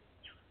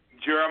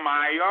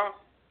 Jeremiah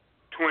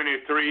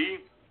 23,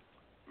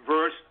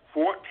 verse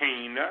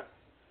 14,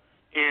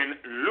 and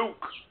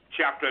Luke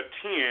chapter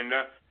 10,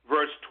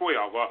 verse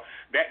 12.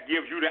 That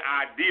gives you the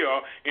idea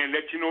and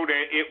let you know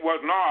that it was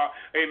not,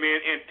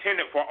 amen,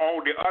 intended for all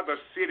the other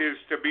cities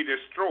to be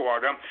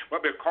destroyed,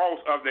 but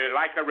because of the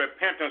lack of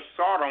repentance,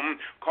 Sodom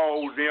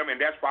calls them, and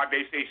that's why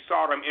they say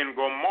Sodom and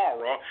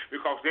Gomorrah,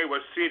 because they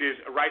were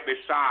cities right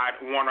beside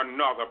one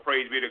another.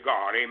 Praise be to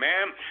God,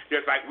 amen.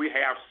 Just like we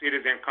have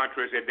cities and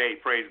countries today.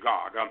 Praise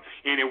God.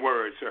 Any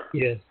words, sir?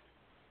 Yes.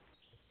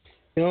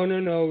 No.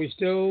 We're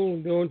still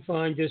doing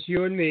fine, just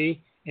you and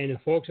me, and the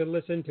folks that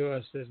listen to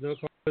us. There's no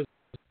cause.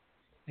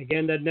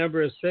 Again, that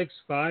number is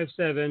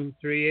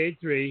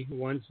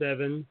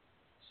 657-383-1766.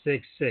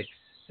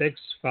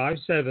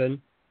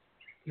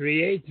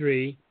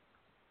 657-383-1766.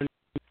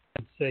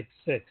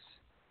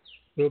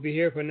 We'll be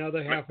here for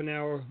another half an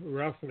hour,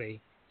 roughly.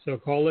 So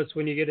call us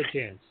when you get a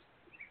chance.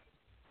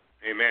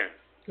 Amen.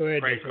 Go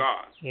ahead. Praise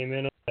God.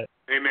 Amen.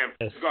 Amen.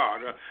 Yes. God,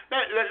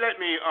 let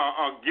me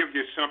give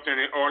you something,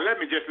 or let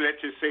me just let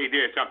you say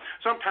this.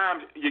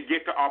 Sometimes you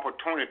get the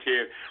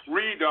opportunity,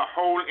 read the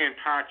whole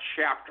entire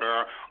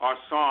chapter of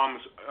Psalms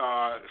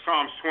 25.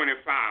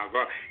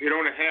 It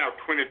only have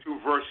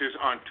 22 verses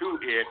unto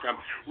it.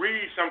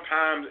 Read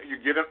sometimes you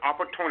get an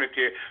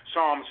opportunity,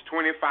 Psalms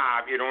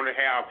 25. It only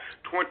have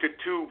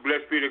 22,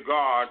 blessed be to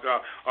God,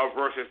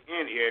 verses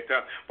in it.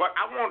 But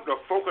I want to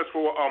focus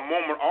for a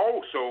moment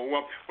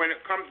also when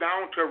it comes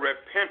down to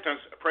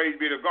repentance, praise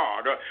be to God.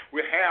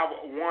 We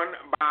have one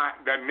by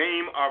the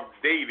name of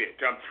David,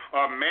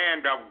 a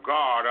man of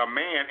God, a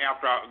man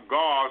after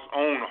God's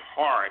own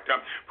heart.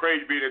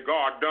 Praise be to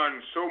God,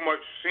 done so much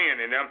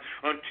sin in him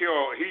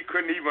until he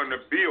couldn't even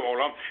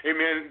build,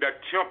 amen, the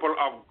temple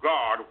of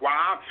God.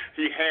 Why?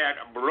 He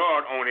had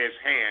blood on his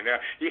hand.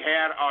 He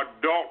had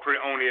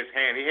adultery on his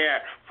hand. He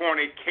had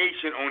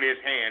fornication on his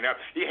hand.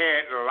 He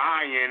had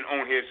lying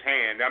on his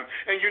hand.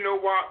 And you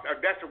know what?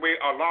 That's the way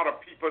a lot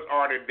of people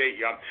are today.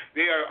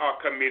 They are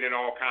committing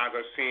all kinds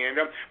of sin.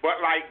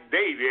 But like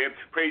David,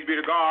 praise be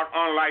to God,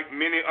 unlike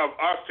many of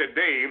us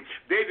today,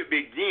 David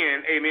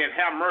began, amen,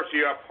 have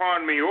mercy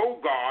upon me, O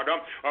God,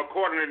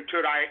 according to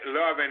thy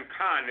love and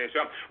kindness,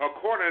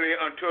 accordingly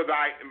unto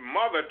thy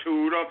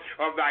multitude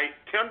of thy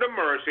tender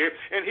mercy.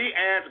 And he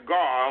asked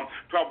God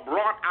to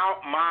blot out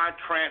my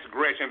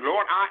transgression.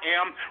 Lord, I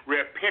am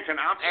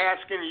repentant. I'm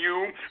asking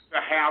you to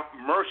have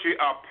mercy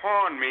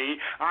upon me.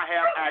 I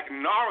have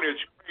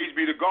acknowledged, praise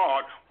be to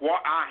God,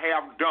 what I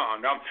have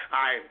done.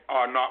 I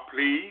am not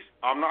pleased.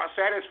 I'm not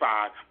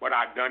satisfied, but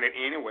I've done it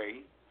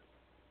anyway.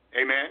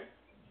 Amen?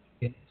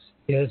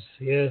 Yes.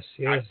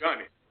 I've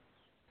done it.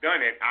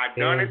 I've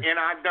done it, and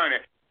I've done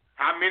it.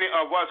 How many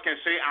of us can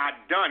say, I've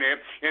done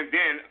it, and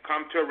then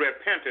come to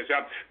repentance?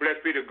 Blessed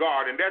be to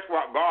God. And that's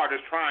what God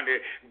is trying to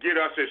get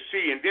us to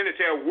see. And then it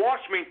said, wash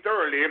me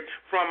thoroughly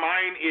from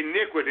mine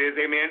iniquities,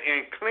 amen,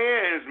 and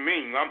cleanse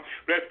me,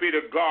 blessed be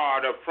to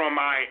God, from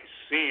my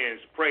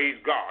sins. Praise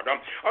God. In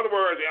other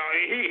words,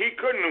 he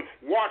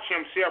couldn't wash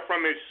himself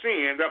from his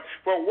sins.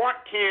 For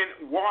what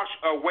can wash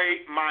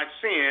away my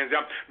sins?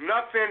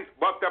 Nothing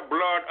but the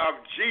blood of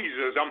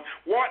Jesus.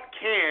 What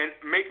can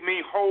make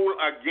me whole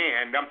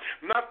again?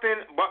 Nothing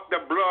but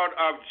the blood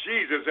of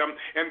Jesus,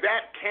 and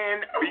that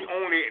can be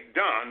only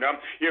done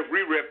if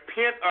we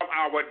repent of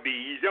our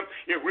deeds,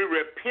 if we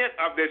repent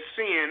of the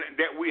sin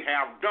that we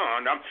have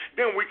done.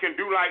 Then we can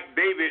do like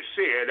David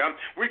said,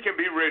 we can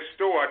be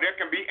restored. There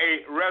can be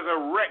a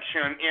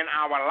resurrection in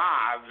our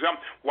lives.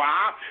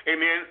 Why?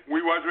 Amen.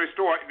 We was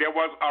restored. There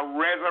was a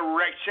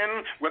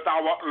resurrection with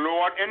our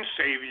Lord and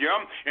Savior,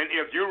 and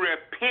if you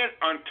repent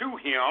unto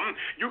him,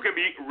 you can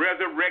be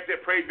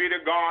resurrected, praise be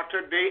to God,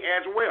 today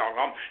as well.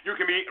 You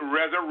can be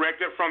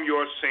resurrected from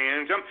your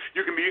sins.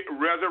 You can be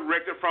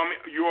resurrected from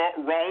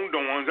your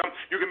wrongdoings.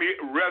 You can be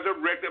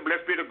resurrected,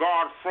 blessed be to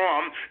God,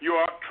 from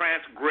your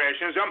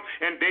transgressions.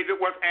 And David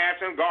was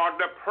asking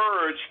God to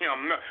purge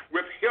him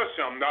with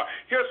hyssop.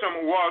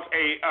 Hyssop was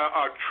a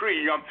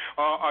tree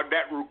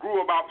that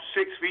grew about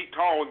 6 feet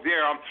tall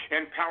there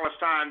in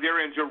Palestine,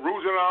 there in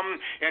Jerusalem,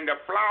 and the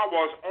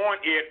flowers on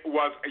it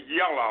was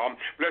yellow,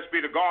 blessed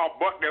be to God,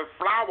 but the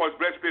flowers,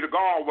 blessed be to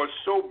God, was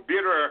so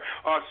bitter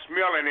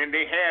smelling, and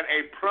they had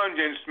a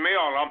pungent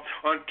smell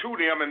unto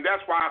them, and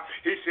that's why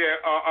he said,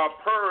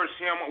 purge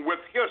him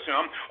with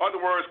hyssop. In other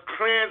words,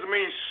 cleanse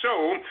me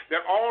so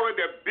that all of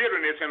the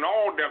bitterness and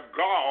all the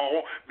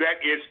gall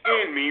that is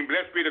in me,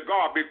 blessed be to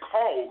God,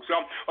 because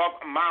of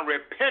my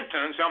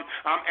repentance,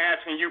 I'm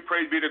asking you,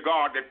 praise be to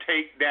God, to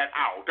take that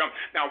out.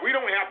 Now, we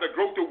don't have to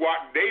go through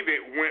what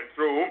David went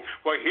through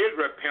for his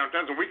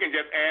repentance, and we can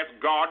just ask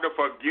God to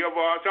forgive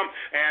us,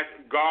 ask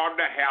God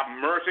to have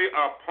mercy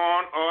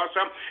upon us,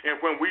 and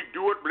when we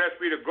do it, blessed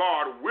be to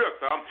God, with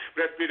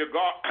blessed be to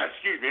God, a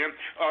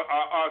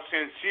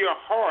sincere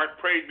heart,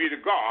 praise be to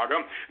God,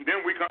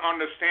 then we can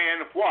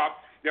understand what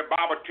the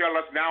Bible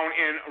tells us down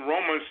in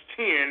Romans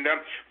 10,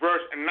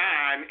 verse 9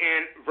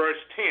 and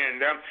verse 10,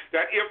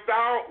 that if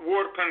thou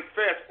would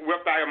confess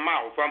with thy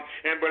mouth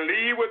and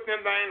believe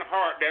within thine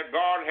heart that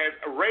God has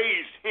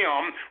raised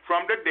him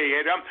from the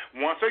dead,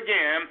 once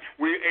again,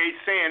 we are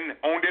saying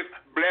on this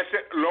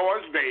blessed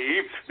Lord's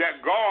Day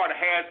that God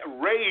has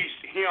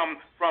raised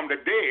him from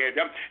the dead.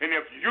 And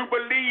if you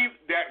believe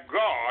that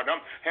God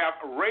has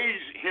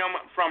raised him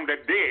from the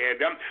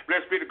dead,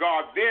 blessed be to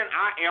God, then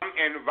I am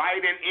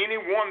inviting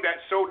anyone that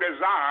so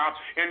desire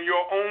in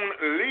your own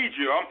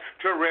leisure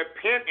to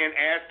repent and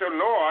ask the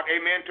Lord,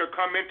 amen, to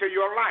come into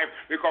your life,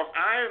 because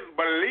I'm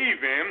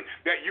believing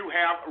that you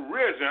have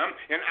risen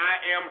and I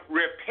am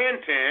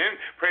repenting,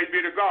 praise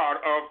be to God,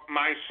 of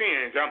my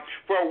sins.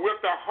 For with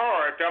the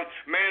heart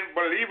man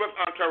believeth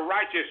unto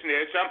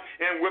righteousness,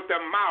 and with the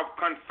mouth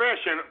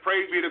confession,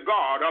 praise be to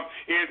God,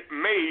 is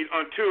made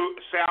unto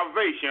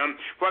salvation.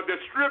 For the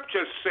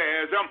scripture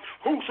says,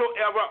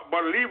 whosoever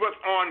believeth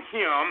on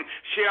him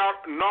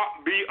shall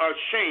not be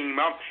ashamed.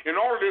 And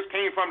all of this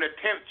came from the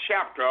 10th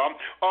chapter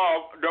of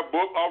the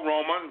book of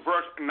Romans,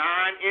 verse 9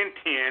 and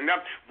 10,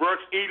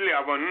 verse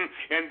 11,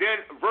 and then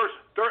verse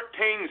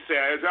 13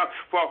 says,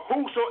 for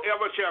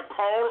whosoever shall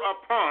call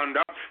upon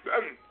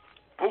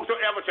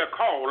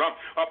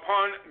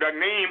the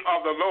name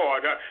of the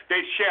Lord,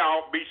 they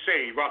shall be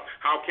saved.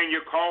 How can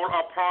you call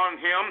upon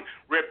him?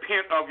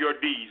 Repent of your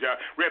deeds.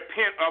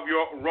 Repent of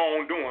your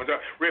wrongdoings.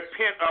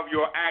 Repent of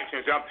your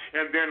actions.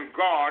 And then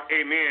God,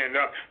 amen,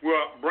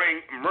 will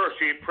bring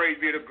mercy, praise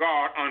be to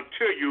God,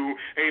 unto you.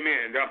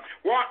 Amen.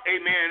 What,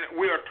 amen,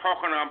 we are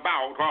talking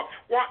about,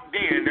 what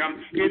then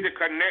is the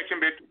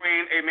connection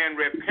between, amen,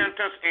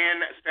 repentance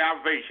and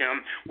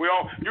salvation?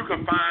 Well, you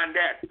can find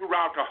that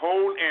throughout the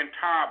whole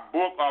entire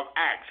book of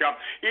Acts.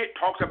 It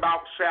talks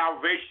about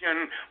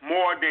salvation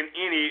more than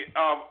any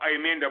of,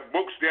 amen, the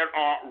books that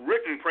are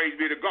written, praise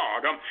be to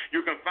God. You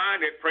can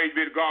find it, praise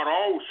be to God,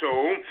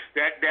 also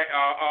that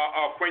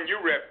when you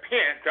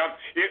repent,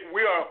 it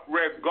will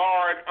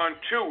regard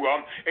unto,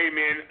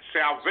 amen,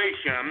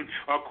 salvation,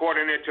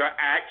 according to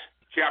Acts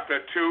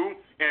chapter 2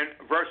 and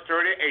verse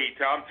 38.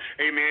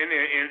 Amen.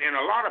 And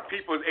a lot of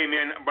people,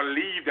 amen,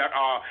 believe that,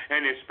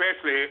 and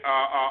especially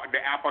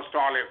the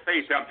apostolic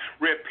faith,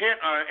 repent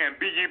and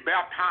be ye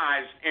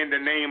baptized in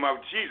the name of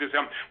Jesus.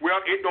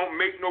 Well, it don't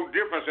make no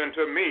difference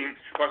unto me,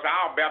 because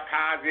I'll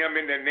baptize them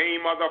in the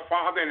name of the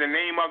Father, in the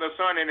name of the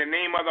Son, in the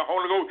name of the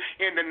Holy Ghost,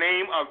 in the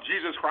name of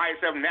Jesus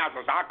Christ of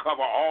Nazareth. I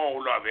cover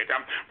all of it.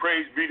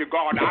 Praise be to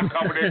God. I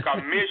cover the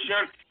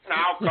commission, and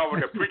I'll cover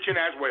the preaching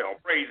as well.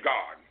 Praise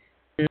God.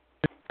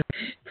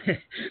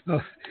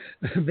 Oh,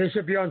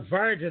 Bishop, you're on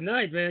fire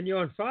tonight, man. You're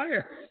on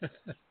fire.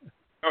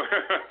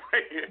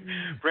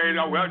 Praise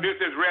God. Well, this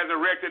is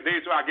Resurrected Day,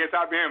 so I guess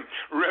I've been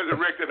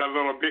resurrected a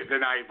little bit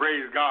tonight.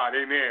 Praise God.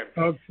 Amen.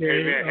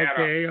 Okay. Amen.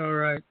 Okay. All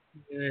right.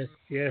 Yes.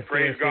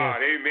 Praise God.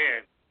 Yes.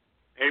 Amen.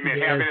 Amen.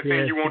 Yes, Have anything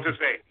yes. you want to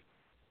say?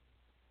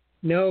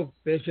 No,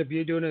 Bishop,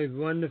 you're doing a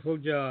wonderful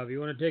job. You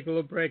want to take a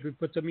little break? We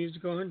put some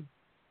music on?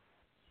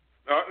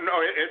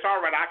 No, it's all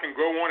right. I can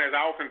go on, as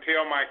I often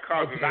tell my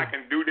cousins. Okay. I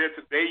can do this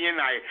day and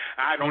night.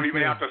 I don't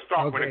even have to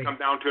stop when it comes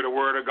down to the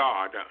Word of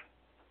God.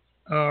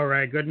 All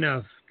right. Good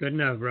enough. Good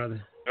enough,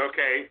 brother.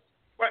 Okay.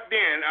 But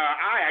then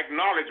I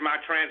acknowledge my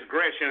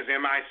transgressions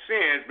and my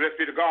sins, blessed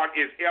be the God,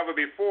 is ever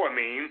before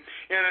me.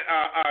 And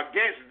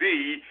against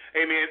thee,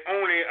 amen,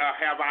 only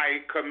have I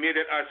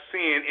committed a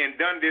sin and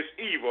done this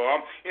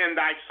evil in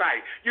thy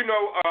sight. You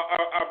know,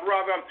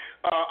 brother,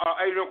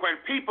 when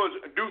people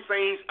do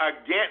things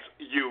against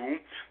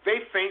you,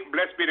 they think,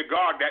 blessed be the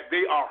God, that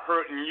they are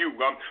hurting you.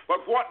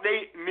 But what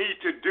they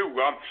need to do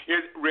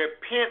is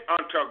repent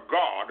unto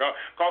God.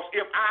 Because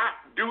if I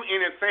do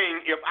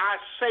anything, if I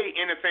say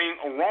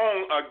anything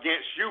wrong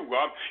against you,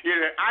 it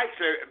is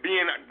actually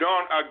being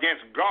done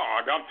against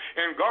God.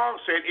 And God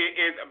said it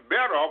is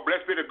better,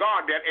 blessed be the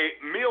God, that a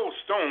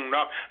millstone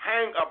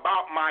hang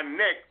about my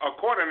neck,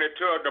 according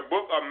to the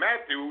book of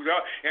Matthew,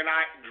 and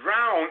I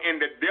drown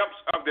in the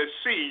depths of the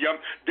sea,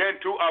 than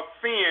to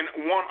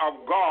offend one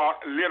of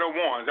God's little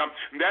ones.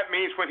 That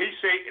means when he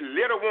say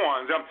little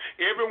ones,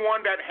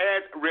 everyone that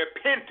has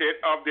repented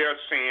of their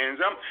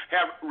sins,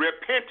 have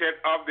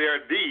repented of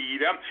their deed,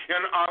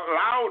 and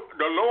allowed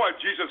the Lord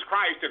Jesus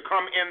Christ to come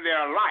in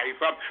their life,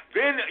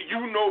 then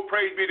you know,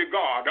 praise be to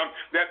God,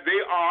 that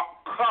they are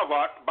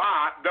covered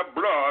by the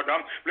blood,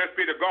 blessed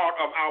be the God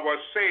of our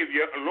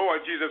Savior,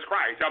 Lord Jesus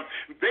Christ.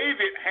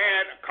 David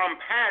had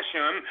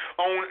compassion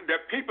on the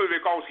people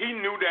because he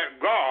knew that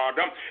God,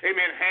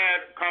 amen,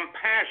 had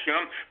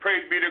compassion,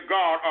 praise be to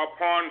God,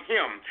 upon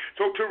him.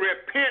 So to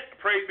repent,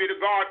 praise be to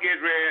God,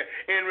 is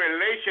in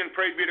relation,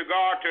 praise be to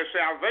God, to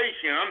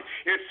salvation,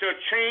 is to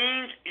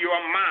change your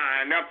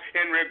mind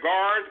in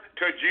regard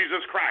to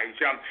Jesus Christ.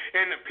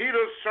 In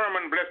Peter's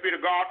sermon, blessed be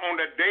to God, on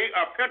the day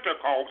of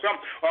Pentecost,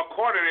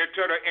 according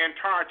to the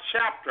entire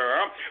chapter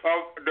of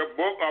the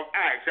book of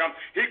Acts,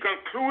 he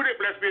concluded,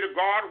 blessed be to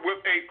God, with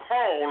a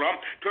call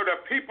to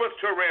the people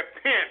to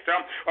repent,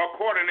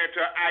 according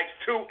to Acts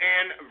 2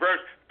 and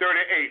verse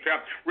 38.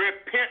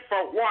 Repent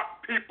for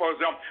what peoples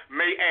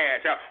may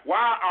ask.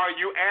 Why are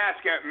you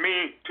asking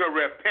me to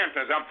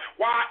repentance?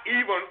 Why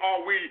even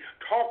are we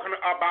talking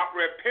about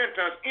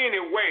repentance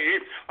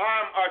anyway?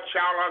 I'm a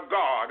child of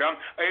God.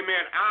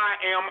 Amen. I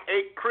am a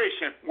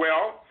Christian.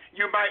 Well,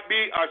 you might be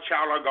a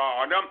child of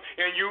God,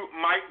 and you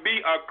might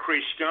be a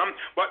Christian,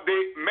 but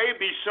there may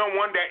be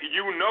someone that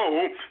you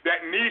know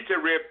that needs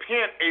to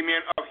repent,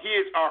 amen, of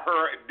his or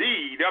her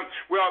deed.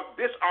 Well,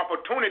 this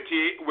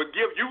opportunity will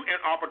give you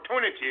an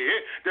opportunity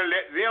to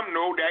let them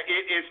know that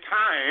it is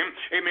time,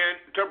 amen,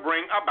 to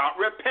bring about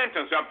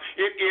repentance.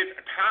 It is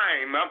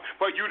time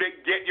for you to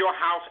get your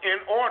house in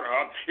order.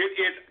 It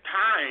is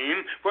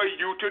time for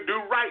you to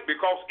do right,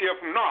 because if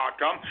not,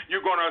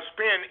 you're going to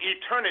spend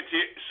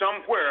eternity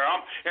somewhere.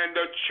 And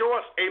the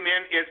choice,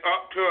 amen, is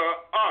up to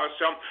us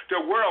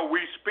to where we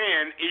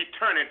spend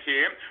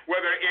eternity,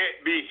 whether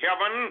it be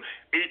heaven,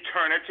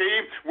 eternity,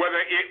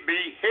 whether it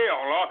be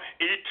hell,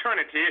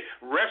 eternity.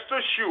 Rest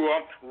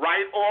assured,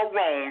 right or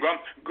wrong,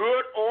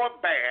 good or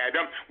bad,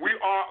 we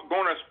are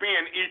going to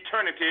spend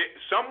eternity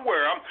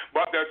somewhere,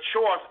 but the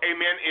choice,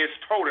 amen, is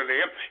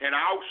totally, and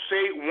I'll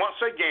say once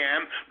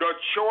again, the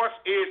choice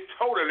is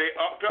totally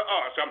up to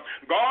us.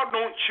 God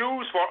don't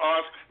choose for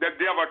us. The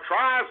devil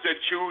tries to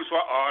choose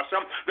for us.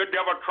 The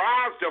devil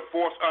tries to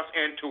force us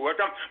into it.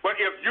 But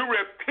if you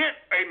repent,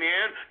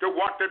 amen, to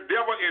what the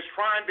devil is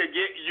trying to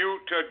get you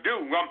to do,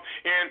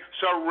 and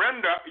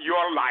surrender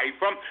your life,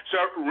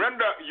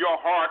 surrender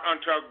your heart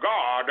unto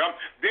God,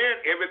 then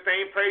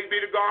everything, praise be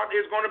to God,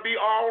 is going to be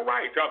all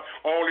right.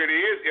 All it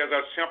is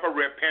a simple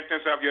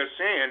repentance of your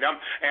sin,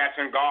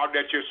 asking God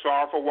that you're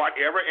sorry for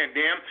whatever, and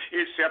then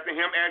accepting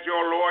him as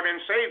your Lord and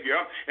Savior.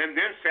 And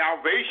then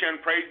salvation,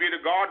 praise be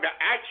to God, the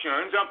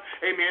actions,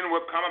 amen,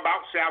 will come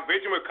about,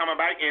 salvation will come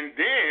about, and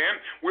then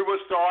we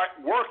will start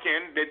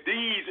working, the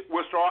deeds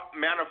will start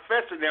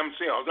manifesting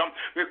themselves,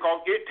 because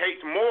it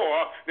takes more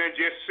than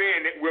just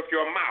saying it with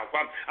your mouth.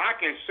 I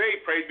can say,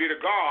 praise be to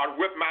God,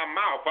 with my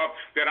mouth,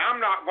 that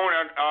I'm not going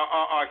to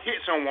hit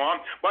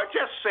someone, but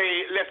just say,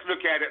 let's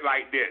look at it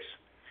like this.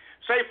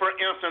 Say, for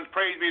instance,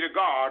 praise be to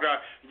God,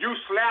 you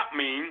slap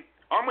me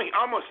I'm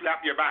gonna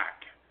slap your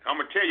back. I'm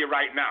gonna tell you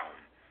right now.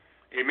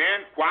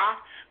 Amen. Why?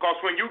 Because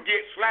when you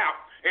get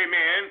slapped,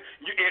 amen,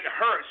 it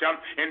hurts,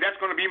 and that's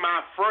going to be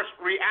my first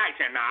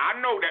reaction. Now,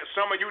 I know that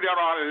some of you that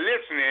are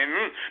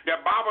listening,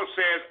 the Bible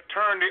says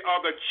turn the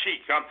other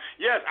cheek.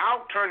 Yes,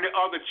 I'll turn the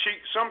other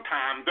cheek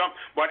sometimes,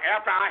 but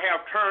after I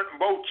have turned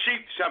both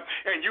cheeks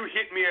and you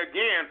hit me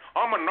again,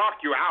 I'm going to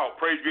knock you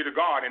out, praise be to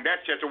God, and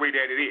that's just the way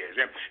that it is.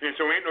 And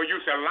so ain't no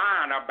use of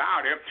lying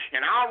about it,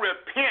 and I'll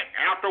repent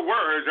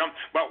afterwards,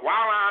 but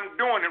while I'm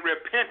doing it,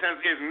 repentance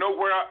is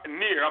nowhere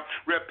near.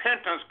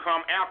 Repentance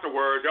come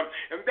afterwards,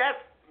 and that's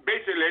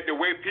basically the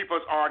way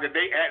people are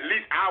today. At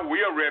least I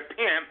will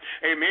repent,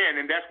 amen,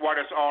 and that's what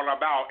it's all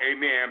about,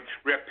 amen,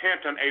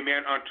 repenting,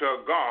 amen,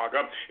 unto God,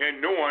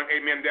 and knowing,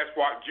 amen, that's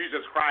what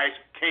Jesus Christ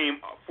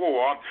came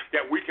for,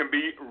 that we can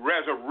be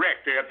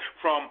resurrected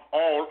from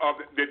all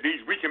of the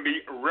deeds. We can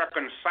be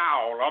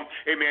reconciled,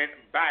 amen,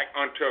 back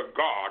unto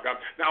God.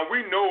 Now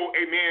we know,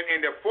 amen, in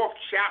the 4th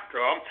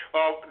chapter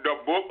of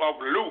the book of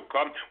Luke,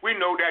 we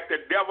know that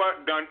the devil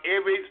done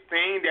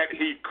everything that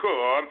he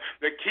could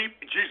to keep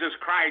Jesus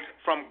Christ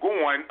from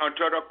going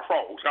unto the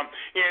cross.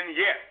 And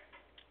yet,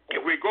 if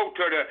we go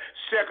to the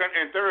 2nd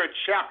and 3rd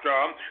chapter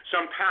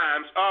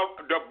sometimes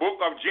of the book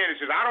of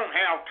Genesis, I don't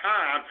have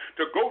time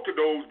to go to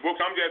those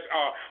books. I'm just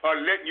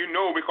letting you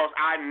know because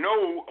I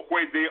know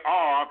where they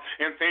are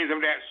and things of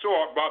that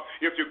sort. But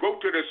if you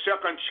go to the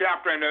 2nd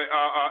chapter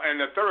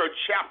and the 3rd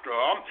chapter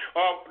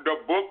of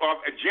the book of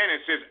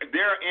Genesis,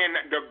 they're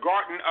in the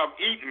Garden of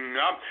Eden.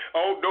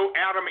 Although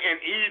Adam and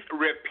Eve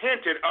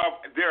repented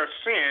of their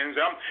sins,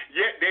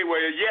 yet they were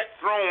yet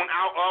thrown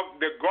out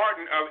of the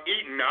Garden of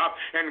Eden,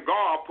 and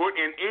God put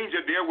an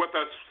angel there with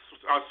a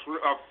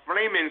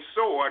flaming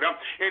sword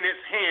in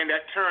its hand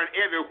that turned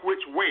every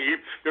which way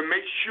to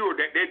make sure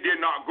that they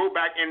did not go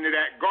back into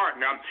that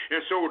garden.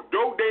 And so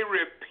though they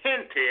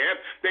repented,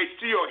 they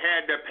still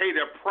had to pay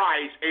the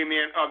price,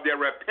 amen, of their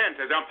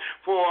repentance.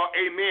 For,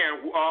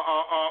 amen,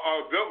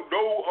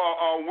 though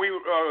we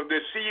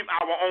deceive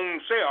our own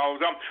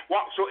selves,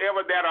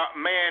 whatsoever that a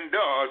man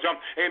does,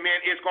 amen,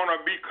 it's going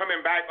to be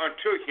coming back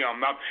unto him.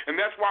 And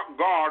that's what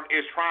God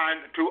is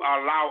trying to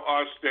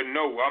allow us to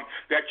know,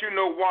 that you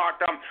know what,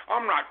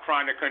 I'm not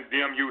trying to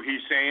condemn you,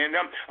 he's saying.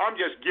 I'm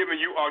just giving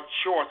you a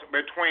choice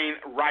between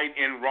right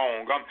and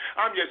wrong.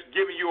 I'm just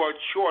giving you a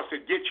choice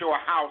to get your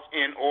house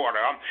in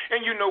order.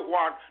 And you know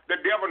what? The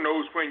devil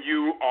knows when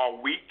you are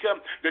weak.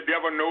 The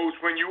devil knows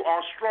when you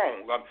are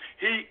strong.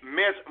 He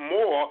messes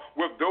more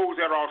with those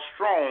that are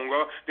strong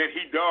than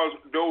he does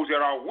those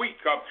that are weak.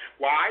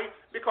 Why?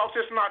 Because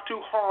it's not too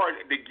hard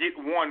to get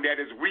one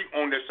that is weak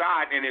on the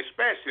side, and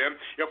especially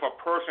if a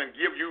person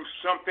give you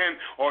something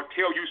or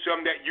tell you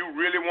something that you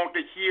really want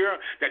to hear,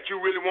 that you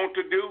really want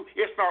to do,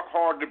 it's not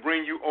hard to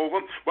bring you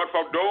over. But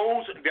for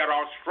those that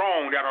are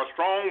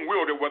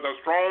strong-willed with a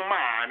strong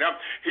mind,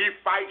 he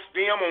fights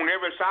them on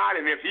every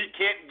side, and if he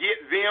can't get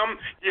them,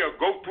 he'll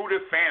go through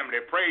the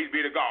family. Praise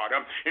be to God.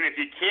 And if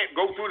he can't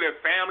go through the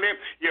family,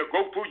 he'll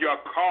go through your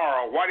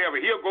car or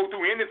whatever. He'll go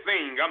through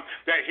anything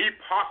that he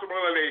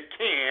possibly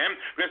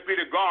can. Let's be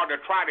to God to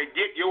try to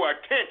get your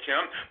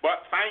attention,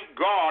 but thank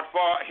God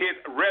for his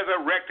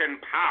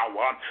resurrecting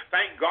power.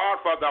 Thank God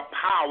for the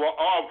power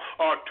of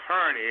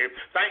attorney.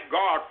 Thank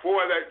God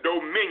for the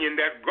dominion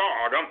that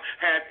God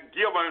had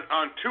given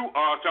unto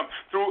us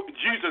through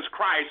Jesus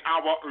Christ,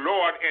 our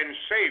Lord and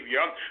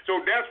Savior.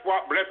 So that's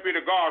what, blessed be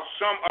to God,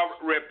 some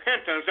of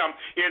repentance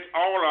is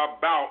all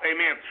about.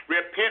 Amen.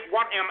 Repent.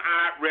 What am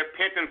I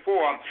repenting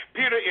for?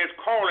 Peter is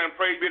calling,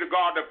 praise be to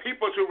God, the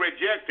people who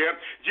rejected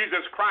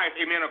Jesus Christ,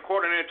 amen, according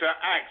to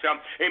Acts,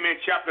 amen,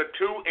 chapter 2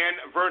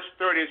 and verse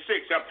 36,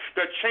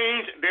 to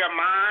change their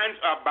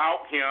minds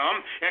about him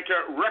and to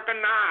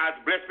recognize,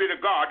 blessed be to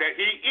God, that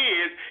he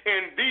is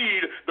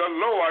indeed the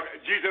Lord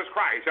Jesus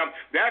Christ.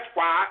 That's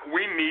why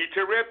we need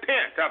to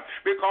repent,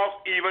 because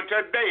even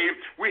today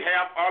we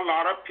have a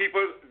lot of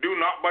people do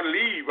not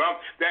believe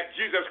that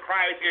Jesus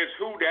Christ is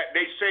who that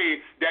they say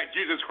that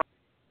Jesus Christ.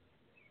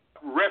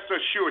 Rest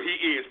assured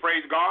he is.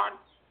 Praise God.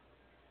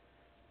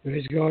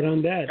 Praise God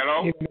on that.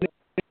 Hello?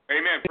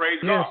 Amen.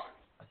 Praise yes.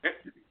 God.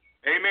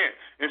 Amen.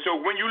 And so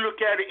when you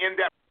look at it in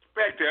that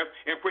perspective,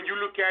 and when you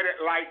look at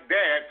it like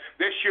that,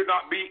 there should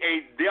not be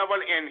a devil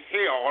in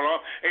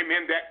hell,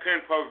 amen, that can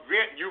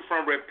prevent you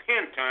from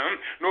repenting,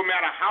 no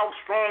matter how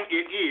strong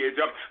it is.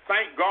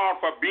 Thank God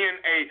for being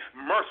a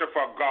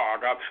merciful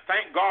God.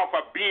 Thank God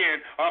for being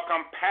a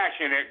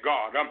compassionate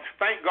God.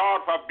 Thank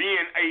God for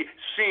being a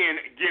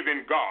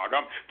sin-giving God.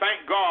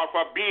 Thank God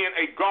for being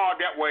a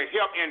God that will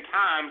help in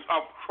times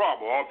of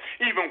trouble,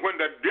 even when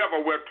the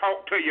devil will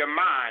talk to your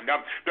mind.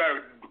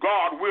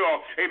 God will,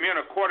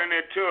 amen, according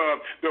to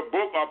the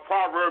book of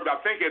Proverbs, I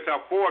think it's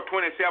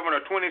 4:27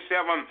 or 27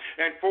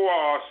 and 4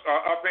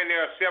 up in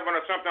there, 7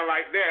 or something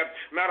like that.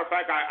 Matter of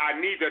fact, I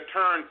need to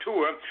turn to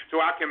it so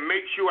I can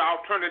make sure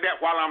I'll turn to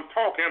that while I'm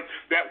talking,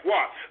 that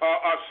what?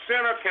 A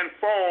sinner can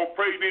fall,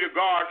 praise be to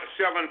God,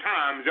 7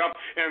 times,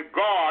 and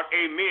God,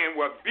 amen,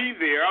 will be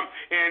there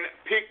and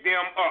pick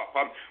them up.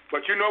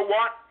 But you know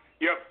what?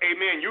 Yep,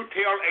 amen. You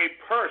tell a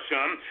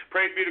person,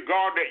 praise be to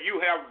God, that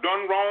you have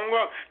done wrong,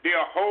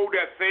 they'll hold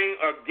that thing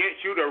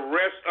against you the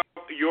rest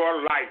of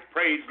your life.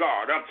 Praise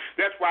God.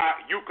 That's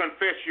why you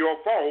confess your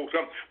faults.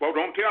 Well,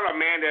 don't tell a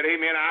man that,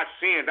 amen, I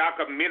sinned, I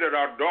committed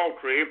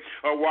adultery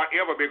or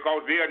whatever,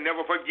 because they'll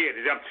never forget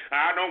it.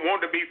 I don't want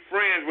to be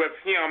friends with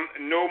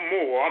him no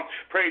more.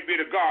 Praise be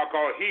to God,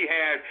 because he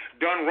has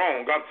done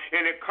wrong.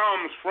 And it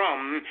comes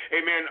from,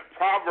 amen,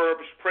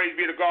 Proverbs, praise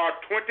be to God,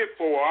 24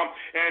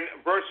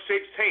 and verse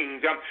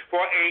 16.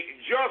 For a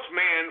just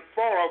man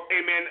falleth,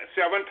 amen,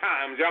 7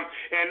 times,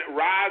 and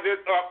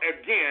riseth up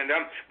again,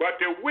 but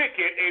the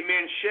wicked,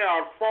 amen,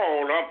 shall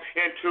fall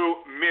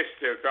into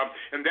mischief.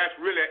 And that's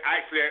really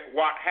actually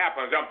what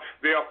happens.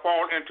 They'll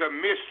fall into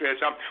mischief.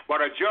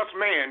 But a just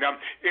man,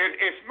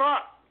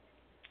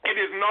 it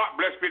is not,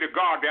 blessed be to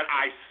God, that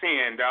I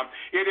sinned.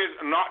 It is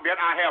not that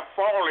I have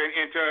fallen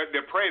into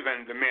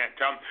depravement,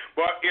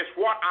 but it's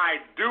what I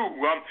do.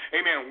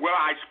 Amen. Will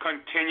I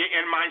continue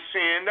in my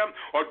sin,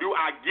 or do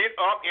I get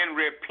up and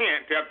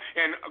repent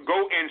and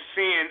go and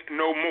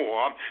sin no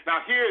more?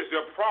 Now, here's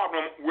the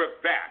problem with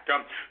that.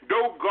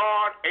 Though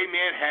God,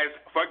 amen, has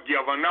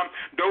forgiven,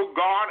 though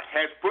God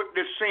has put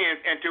the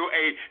sins into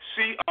a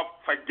sea of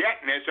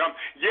forgetfulness,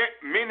 yet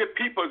many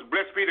people,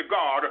 blessed be to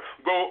God,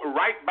 go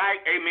right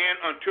back, amen,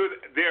 unto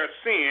their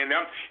sin.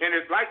 And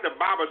it's like the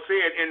Bible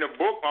said in the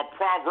book of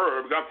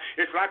Proverbs,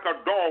 it's like a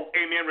dog,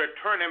 amen,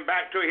 returning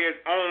back to his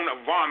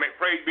own vomit.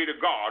 Praise be to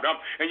God.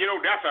 And you know,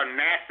 that's a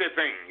nasty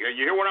thing.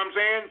 You hear what I'm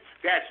saying?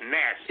 That's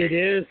nasty. It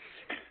is.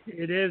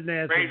 It is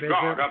nasty. Praise Bishop.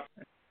 God.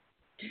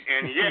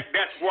 And yet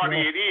that's what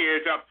it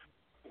is.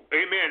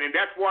 Amen. And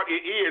that's what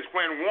it is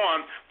when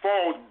one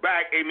falls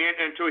back, amen,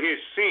 into his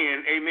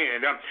sin.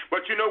 Amen.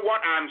 But you know what?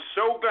 I'm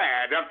so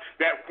glad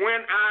that when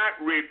I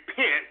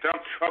repent,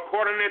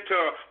 according to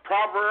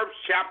Proverbs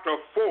chapter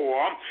 4,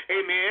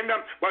 amen,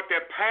 but the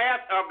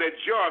path of the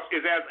just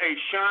is as a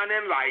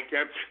shining light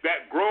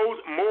that grows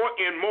more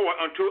and more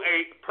unto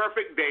a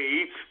perfect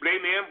day.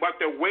 Amen.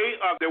 But the way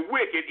of the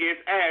wicked is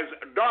as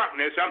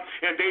darkness,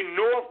 and they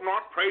know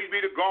not, praise be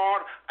to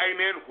God,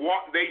 amen,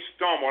 what they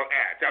stumble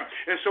at.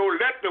 And so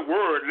let the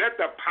word, let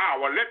the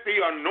power, let the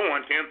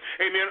anointing,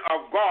 amen,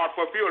 of God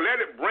fulfill. Let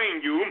it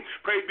bring you,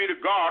 praise be to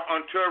God,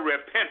 unto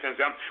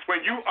repentance. When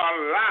you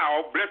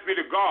allow, blessed be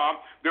to God,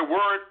 the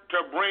word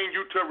to bring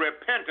you to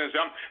repentance,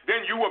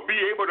 then you will be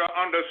able to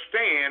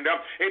understand,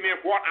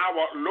 amen, what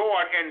our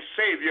Lord and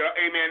Savior,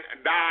 amen,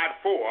 died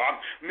for.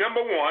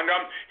 Number one,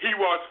 he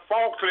was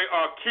falsely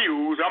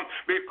accused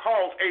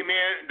because,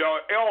 amen, the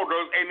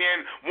elders, amen,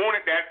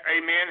 wanted that,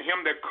 amen,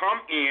 him to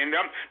come in,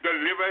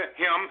 deliver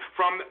him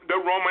from the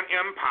Roman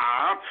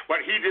Empire,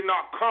 but he did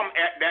not come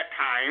at that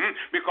time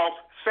because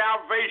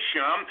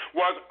salvation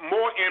was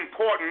more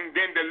important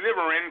than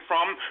delivering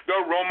from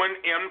the Roman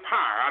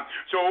Empire.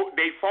 So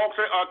they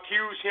falsely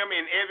accused him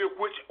in every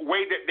which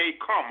way that they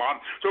come.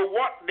 So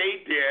what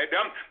they did,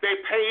 they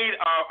paid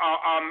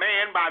a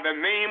man by the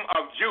name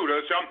of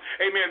Judas,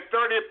 amen,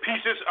 30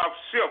 pieces of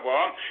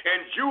silver,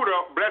 and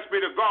Judah, blessed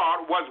be to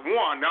God, was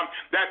one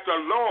that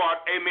the Lord,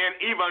 amen,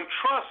 even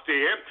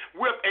trusted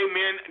with,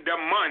 amen, the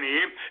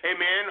money.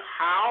 Amen.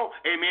 How?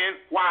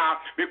 Amen. Why?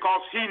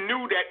 Because he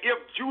knew that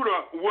if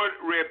Judah would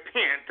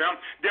repent,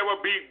 there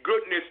would be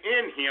goodness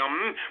in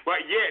him,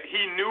 but yet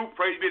he knew,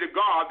 praise be to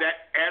God,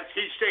 that as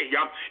he said,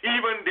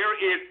 even there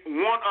is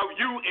one of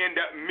you in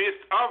the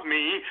midst of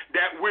me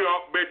that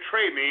will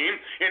betray me.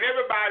 And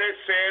everybody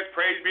says,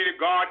 praise be to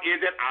God,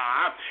 is it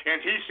I? And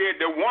he said,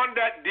 the one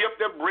that dipped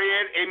the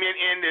bread, amen,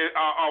 in the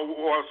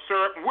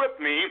syrup with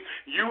me,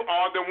 you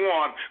are the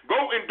one. Go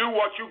and do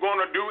what you're going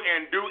to do,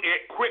 and do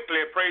it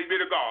quickly, praise be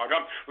to God.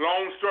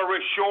 Long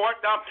story short,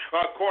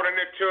 according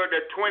to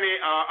the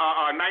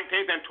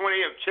 19th and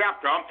 20th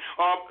chapter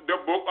of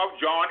the book of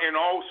John, and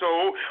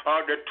also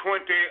the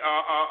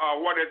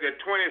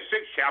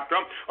 26th chapter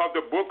of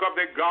the book of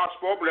the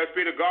gospel, blessed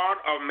be the God,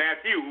 of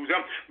Matthew,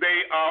 they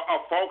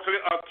falsely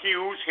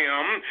accused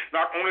him.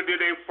 Not only did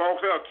they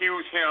falsely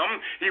accuse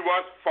him, he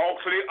was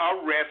falsely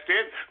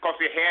arrested, because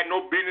he had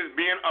no business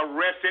being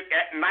arrested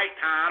at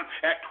nighttime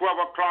at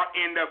 12 o'clock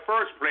in the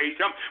first place,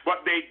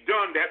 but they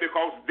done that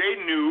because they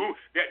knew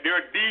that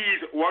their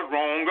deeds were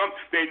wrong.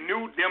 They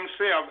knew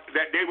themselves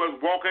that they was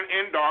walking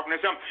in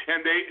darkness,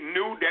 and they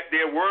knew that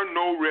there were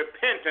no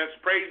repentance,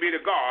 praise be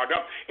to God,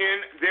 in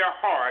their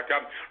heart.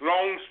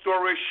 Long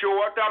story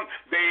short,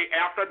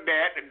 after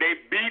that, they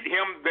beat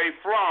him, they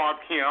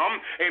flogged him,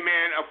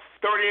 amen,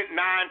 39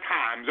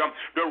 times.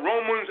 The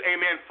Romans,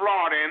 amen,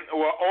 flogging,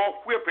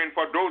 or whipping,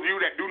 for those of you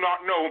that do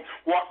not know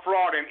what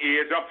flogging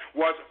is,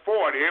 was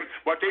 40,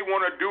 but they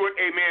want to do it,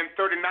 amen,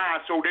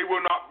 39, so they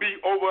will not be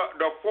over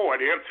the 40.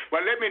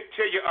 But let me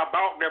tell you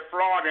about the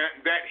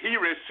flogging that he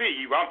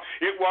received.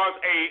 It was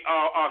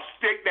a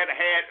stick that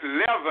had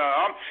leather,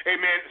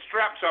 amen,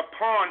 straps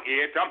upon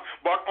it,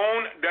 but on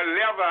the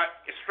leather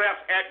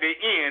straps at the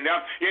end,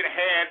 it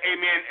had,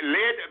 amen,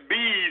 lead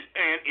beads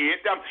in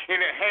it, and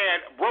it had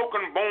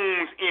broken bones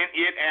wounds in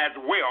it as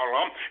well.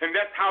 And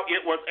that's how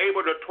it was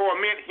able to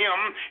torment him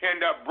and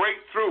break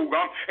through,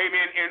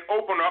 amen, and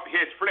open up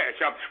his flesh.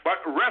 But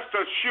rest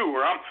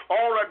assured,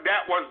 all of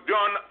that was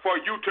done for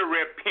you to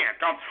repent.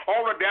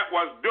 All of that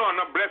was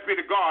done, blessed be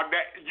the God,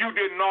 that you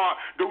do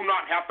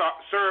not have to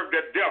serve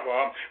the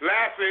devil.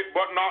 Lastly,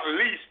 but not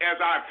least, as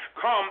I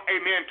come,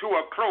 amen, to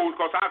a close,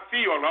 because I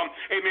feel,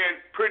 amen,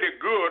 pretty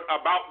good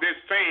about this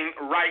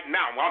thing right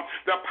now.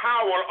 The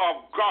power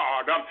of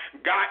God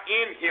got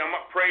in him,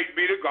 praise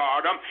be to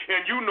God.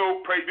 And you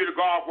know, praise be to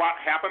God, what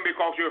happened,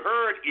 because you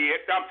heard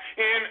it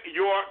in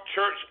your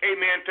church,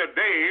 amen,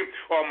 today,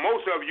 or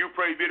most of you,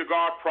 praise be to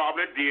God,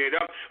 probably did.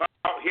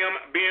 About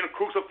him being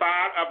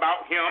crucified,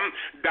 about him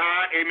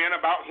dying, amen,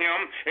 about him,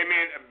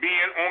 amen,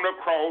 being on the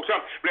cross,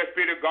 blessed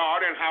be to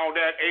God, and how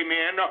that,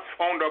 amen,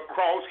 on the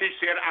cross he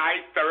said,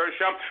 I thirst,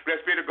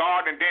 blessed be to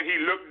God, and then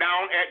he looked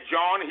down at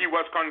John. He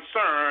was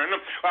concerned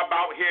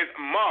about his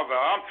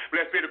mother,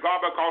 blessed be to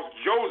God, because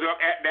Joseph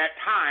at that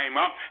time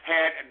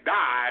had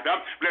died,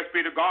 blessed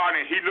be to God,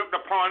 and he looked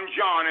upon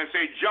John and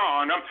said,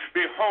 John,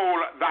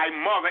 behold thy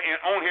mother, and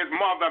on his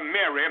mother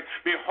Mary,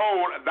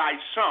 behold thy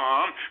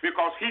son,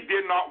 because he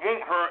did not want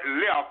her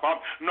left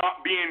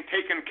not being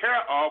taken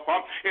care of,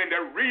 and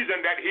the reason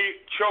that he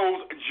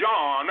chose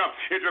John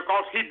is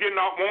because he did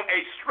not want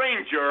a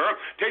stranger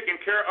taking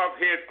care of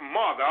his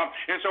mother,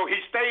 and so he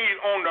stayed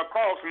on the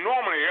cross.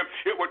 Normally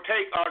it would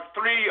take 3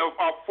 or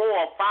 4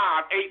 or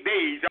 5, 8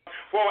 days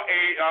for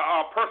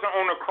a person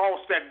on the cross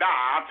to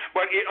die,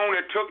 but it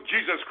only took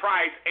Jesus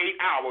Christ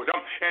 8 hours,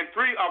 and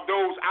 3 of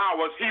those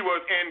hours he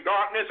was in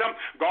darkness.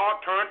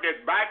 God turned his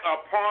back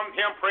upon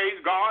him,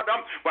 praise God,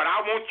 but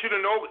I want you to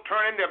know,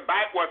 turning the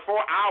back was for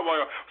our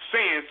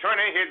sins.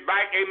 Turning his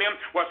back, amen,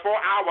 was for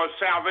our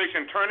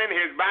salvation. Turning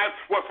his back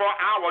was for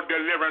our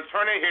deliverance.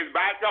 Turning his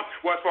back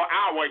was for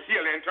our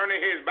healing. Turning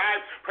his back,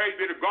 praise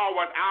be to God,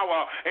 was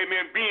our,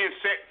 amen, being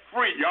set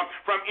free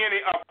from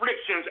any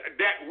afflictions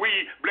that we,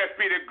 blessed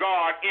be to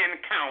God,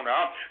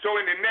 encounter. So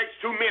in the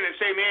next 2 minutes,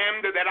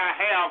 amen, that I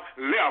have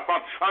left,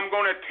 I'm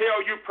going to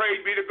tell you,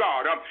 praise be to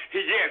God,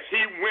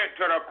 he went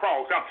to the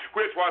cross,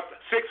 which was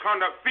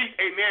 600 feet,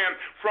 amen,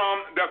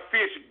 from the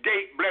fish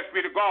gate, blessed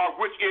be to God,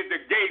 which is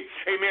the gate,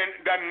 amen,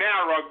 the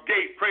narrow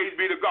gate, praise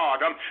be to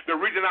God. The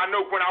reason I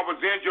know when I was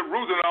in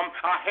Jerusalem,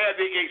 I had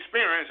the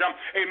experience,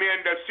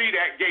 amen, to see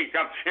that gate.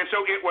 And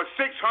so it was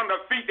 600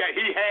 feet that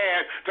he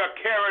had to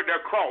carry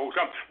the cross.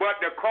 But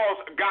the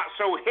cross got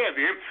so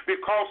heavy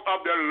because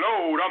of the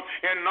load,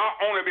 and not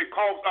only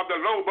because of the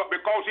load, but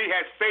because he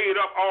had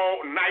stayed up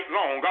all night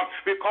long,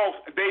 because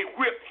they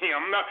whipped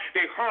him,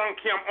 they hung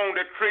him on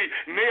the tree,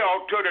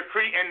 nailed to the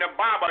tree, and the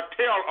Bible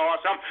tells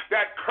us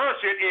that cursed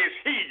is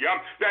he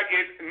that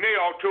is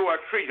nailed to a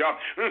tree.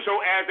 And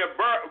so as the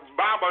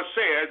Bible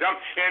says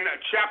in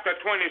chapter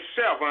 27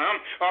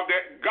 of the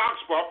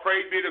gospel,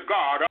 praise be to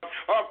God,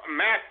 of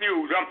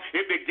Matthew,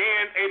 it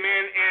began,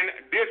 amen, in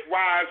this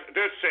wise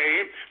to say,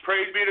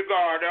 praise be to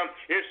God,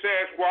 it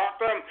says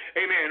what,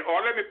 amen,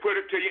 or let me put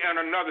it to you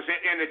in another sense,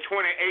 in the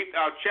 28th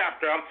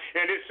chapter,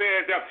 and it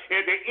says,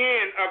 at the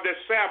end of the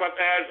Sabbath,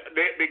 as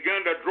they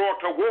began to draw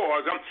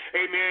towards,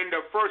 amen,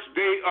 the first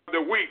day of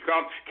the week,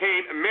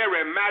 came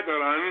Mary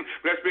Magdalene,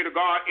 blessed be to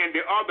God, and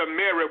the other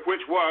Mary,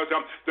 which was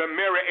the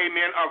Mary,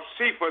 amen, of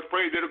Cephas,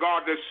 praise be to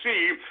God, to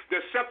see the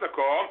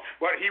sepulchre,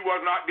 but he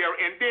was not there.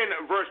 And then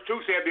verse 2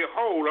 said,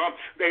 behold,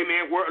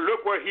 amen,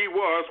 look where he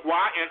was.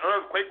 Why? An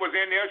earthquake was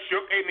in there,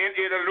 shook, amen,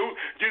 it loose.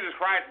 Jesus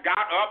Christ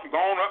got up,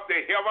 gone up to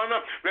heaven,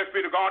 blessed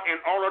be to God,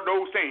 and all of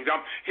those things.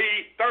 He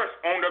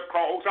thirsted on the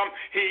cross.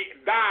 He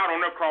died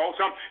on the cross,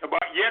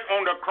 but yet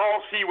on the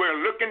cross he was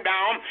looking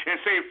down and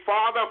say,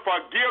 Father,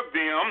 forgive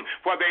them,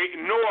 for they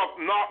know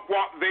not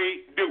what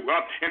they do.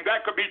 And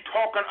that could be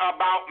talking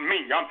about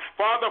me.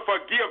 Father,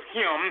 forgive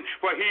him,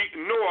 for he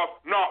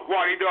knoweth not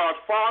what he does.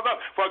 Father,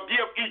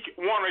 forgive each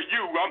one of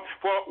you,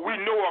 for we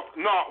knoweth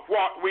not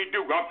what we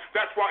do.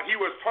 That's what he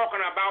was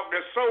talking about,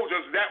 the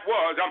soldiers that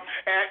was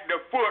at the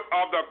foot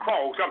of the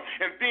cross.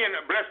 And then,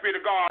 blessed be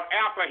to God,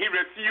 after he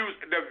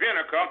refused the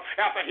vinegar,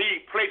 after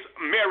he placed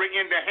Mary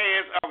in the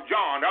hands of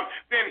John,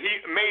 then he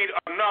made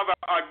another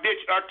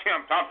ditch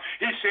attempt.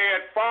 He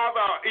said,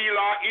 Father,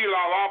 Eli,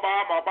 Eli, Laba,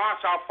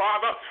 Mabasa,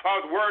 Father, a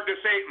word to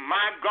say,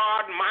 my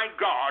God,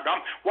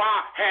 why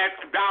hast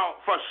thou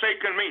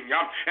forsaken me?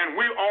 And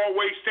we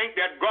always think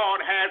that God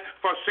has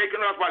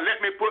forsaken us, but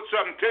let me put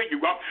something to you.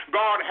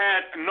 God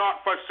has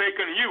not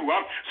forsaken you.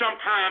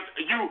 Sometimes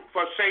you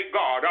forsake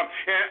God.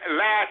 And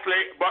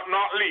lastly, but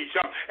not least,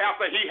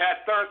 after he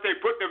had thirst, they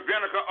put the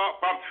vinegar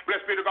up,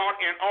 blessed be to God,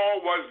 and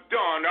all was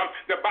done.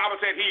 The Bible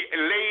said he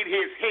laid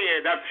his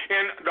head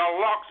in the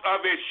locks of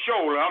his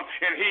shoulder,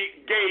 and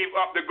he gave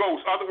up the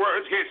ghost. Other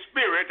words, his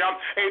spirit,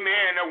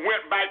 amen,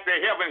 went back to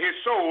heaven. His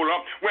soul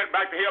went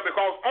back to heaven,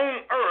 because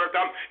on earth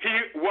he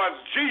was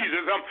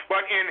Jesus,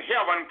 but in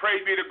heaven,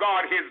 praise be to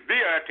God, his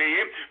deity,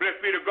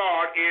 blessed be to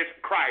God, is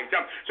Christ.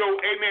 So,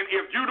 amen,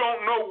 if you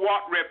don't know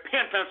what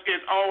repentance is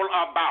all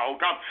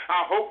about,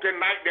 I hope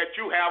tonight that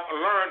you have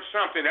learned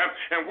something,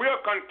 and we'll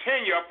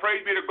continue,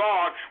 praise be to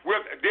God,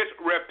 with this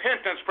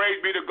repentance, praise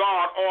be to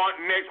God,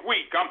 on next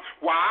week.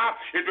 Why?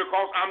 It's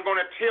because I'm going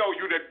to tell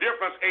you the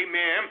difference,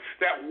 amen,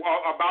 that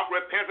about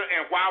repentance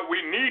and why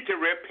we need to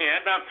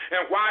repent,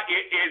 and why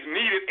it is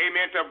needed,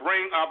 amen, to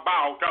bring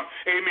about,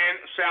 amen,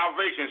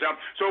 salvation.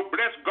 So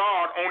bless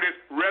God on this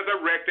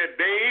resurrected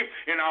day,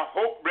 and I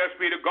hope, blessed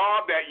be to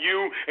God, that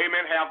you,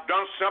 amen, have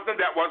done something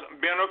that was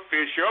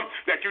beneficial,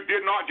 that you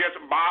did not just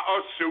buy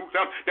a suit,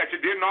 that you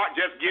did not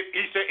just get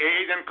Easter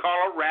eggs and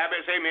color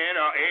rabbits, amen,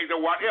 or eggs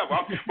or whatever,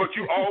 but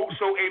you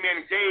also,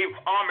 amen, gave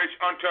homage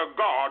unto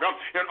God,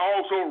 and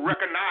also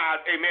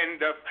recognized, amen,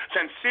 the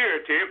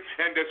sincerity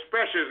and the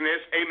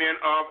specialness, amen,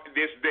 of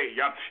this day.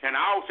 And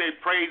I'll say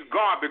praise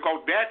God,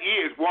 because that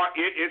is what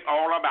it is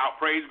all about.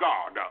 Praise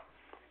God.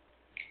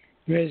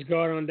 Praise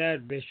God on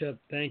that, Bishop.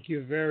 Thank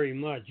you very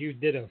much. You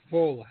did a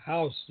full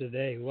house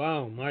today.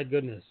 Wow, my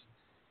goodness.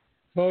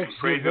 Folks,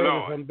 praise you the heard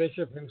Lord it from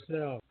Bishop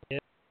himself. Yeah,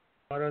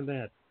 God on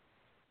that.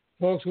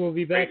 Folks, we'll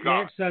be back Praise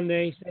God. next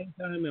Sunday, same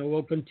time, and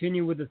we'll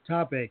continue with the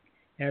topic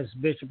as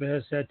Bishop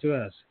has said to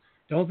us.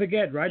 Don't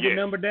forget, write the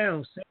number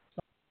down,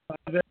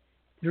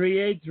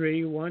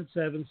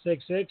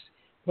 658-383-1766.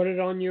 Put it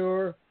on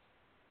your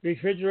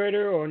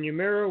refrigerator or on your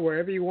mirror,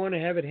 wherever you want to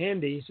have it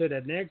handy, so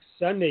that next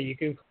Sunday you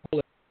can call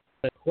it.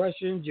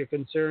 Questions, your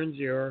concerns,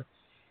 your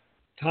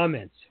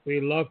comments.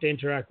 We love to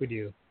interact with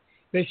you.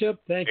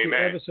 Bishop, thank you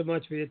ever so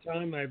much for your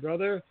time, my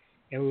brother,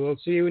 and we will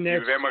see you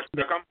next. You're very much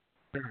welcome.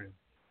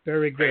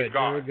 Very good,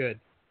 very good.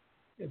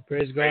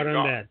 Praise God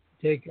on that.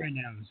 Take care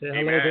now. Say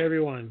hello to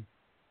everyone.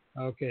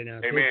 Okay, now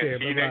take care.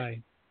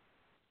 Bye-bye.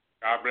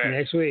 God bless.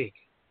 Next week.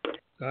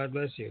 God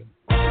bless you.